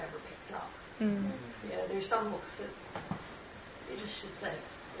sorry that I ever picked up. Mm-hmm. Yeah, there's some books that you just should say,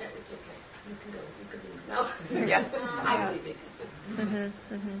 yeah, it's okay. You can go. You can leave now. Yeah. I'm leaving.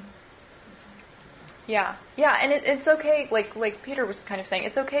 Yeah, and it's okay, like Peter was kind of saying,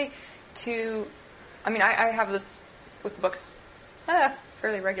 it's okay to, I have this with books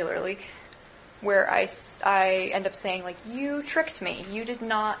fairly regularly, where I end up saying, like, you tricked me, you did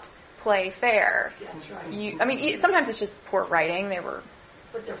not play fair. That's right. Sometimes it's just poor writing,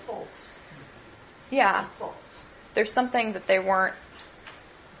 But they're faults. Yeah. Faults. There's something that they weren't,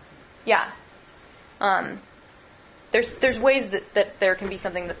 There's ways that there can be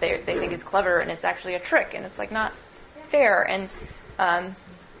something that they think is clever and it's actually a trick and it's like not fair and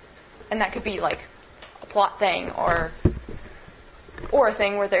that could be like a plot thing or a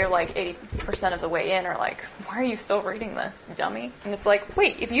thing where they're like 80% of the way in or like, why are you still reading this, dummy? And it's like,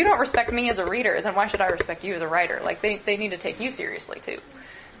 wait, if you don't respect me as a reader, then why should I respect you as a writer? Like they need to take you seriously too.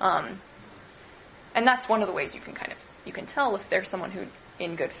 And that's one of the ways you can tell if there's someone who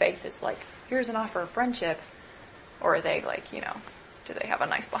in good faith is like, here's an offer of friendship. Or are they like, do they have a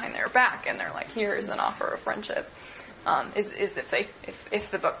knife behind their back and they're like, here's an offer of friendship? Is if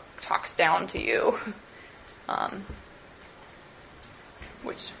the book talks down to you,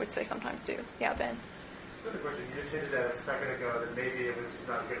 which they sometimes do. Yeah, Ben. Another question. You just hinted at a second ago that maybe it was just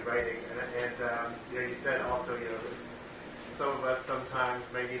not good writing, and you said also, some of us sometimes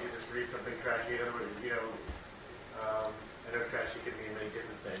may need to just read something trashy. In other words, I know trashy can mean many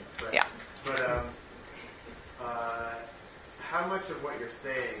different things, but how much of what you're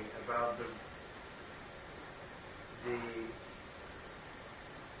saying about the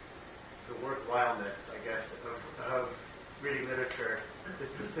worthwhileness, I guess, of reading literature is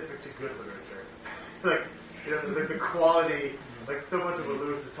specific to good literature? Like, the quality, like so much of what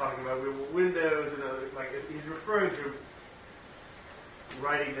Lewis is talking about, Windows and other, like he's referring to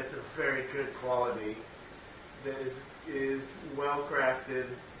writing that's of very good quality, that is well crafted.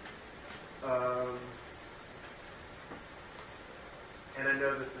 And I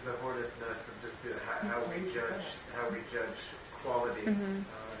know this is a hornet's nest of just how we judge quality in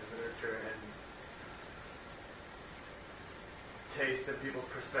literature, and taste and people's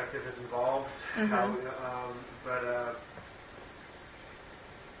perspective is involved. I don't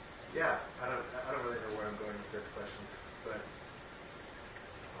really know where I'm going with this question, but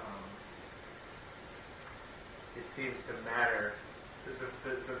it seems to matter.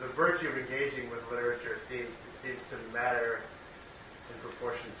 The virtue of engaging with literature seems to matter in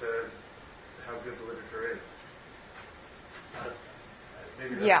proportion to how good the literature is.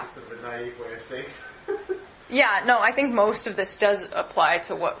 Maybe that's just sort of a naive way of saying so. Yeah, no, I think most of this does apply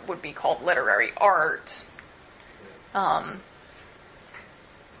to what would be called literary art.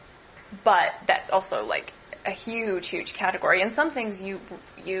 But that's also like a huge, huge category. And some things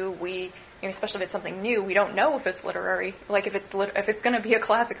we especially if it's something new, we don't know if it's literary, like if it's going to be a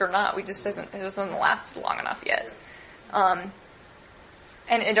classic or not. It hasn't lasted long enough yet. And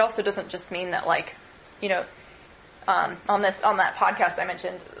it also doesn't just mean that, like, on that podcast I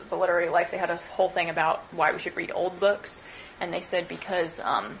mentioned, The Literary Life, they had a whole thing about why we should read old books, and they said because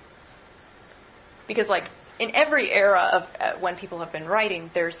like in every era of when people have been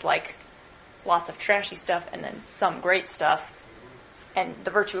writing, there's like lots of trashy stuff and then some great stuff. And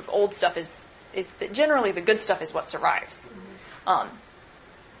the virtue of old stuff is that generally the good stuff is what survives.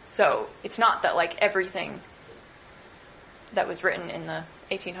 So it's not that like everything that was written in the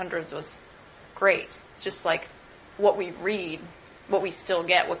 1800s was great. It's just like what we read, what we still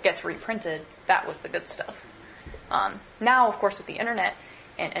get, what gets reprinted, that was the good stuff. Now, of course, with the internet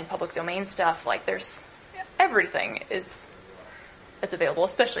and public domain stuff, like there's everything is available,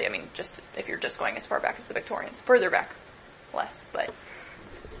 especially, just if you're just going as far back as the Victorians. Further back, less, but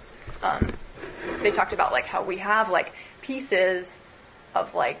they talked about like how we have like pieces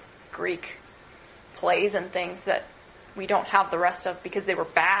of like Greek plays and things that we don't have the rest of because they were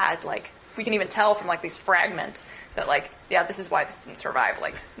bad. Like we can even tell from like these fragments that like, yeah, this is why this didn't survive.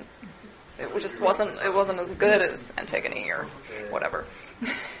 Like it just wasn't as good as Antigone or whatever.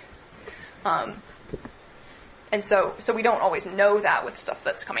 And so we don't always know that with stuff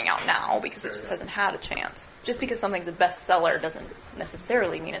that's coming out now because it just hasn't had a chance. Just because something's a bestseller doesn't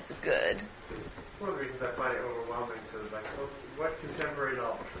necessarily mean it's good. One of the reasons I find it overwhelming to like, what contemporary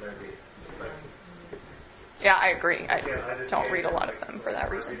novel should I read? Like, yeah, I agree. I don't read a lot of them for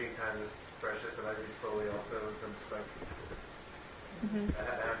that reason. My reading time is precious, and I read slowly also. So I'm just like, I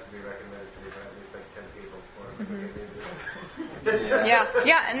have to be recommended to me by at least like 10 people before I'm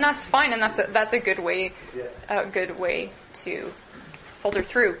Yeah, and that's fine, and that's a good way, to filter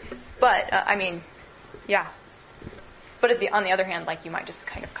through. But yeah. But on the other hand, like you might just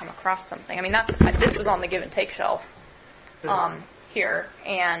kind of come across something. This was on the give and take shelf here,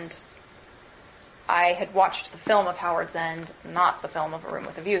 and I had watched the film of Howard's End, not the film of A Room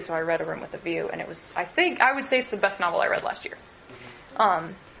with a View. So I read A Room with a View, and it was, I would say it's the best novel I read last year.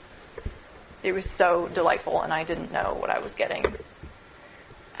 It was so delightful, and I didn't know what I was getting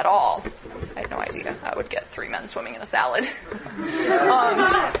at all. I had no idea I would get 3 men swimming in a salad.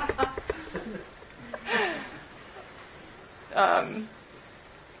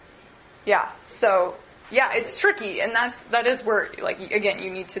 So it's tricky, and that is where, like, again,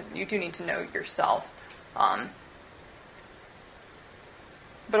 you do need to know yourself, but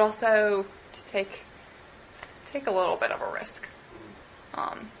also to take a little bit of a risk.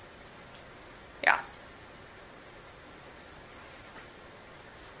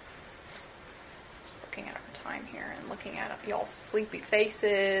 Looking at our time here and looking at y'all's sleepy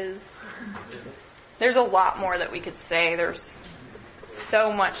faces. There's a lot more that we could say. There's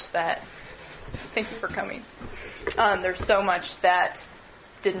so much that, thank you for coming. There's so much that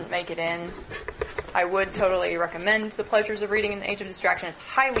didn't make it in. I would totally recommend The Pleasures of Reading in the Age of Distraction. It's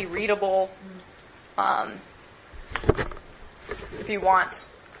highly readable.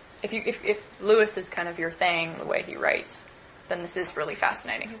 If Lewis is kind of your thing, the way he writes, then this is really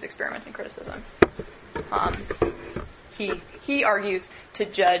fascinating, his experimenting criticism. He argues to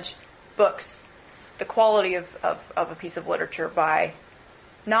judge books, the quality of a piece of literature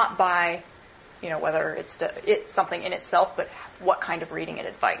not by whether it's something in itself, but what kind of reading it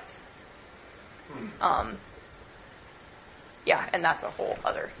invites. And that's a whole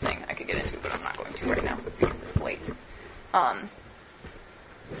other thing I could get into, but I'm not going to right now because it's late.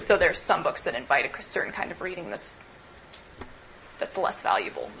 So there's some books that invite a certain kind of reading that's less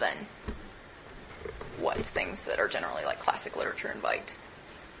valuable than what things that are generally like classic literature invite.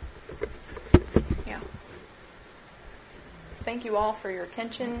 Yeah. Thank you all for your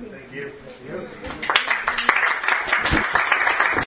attention. Thank you.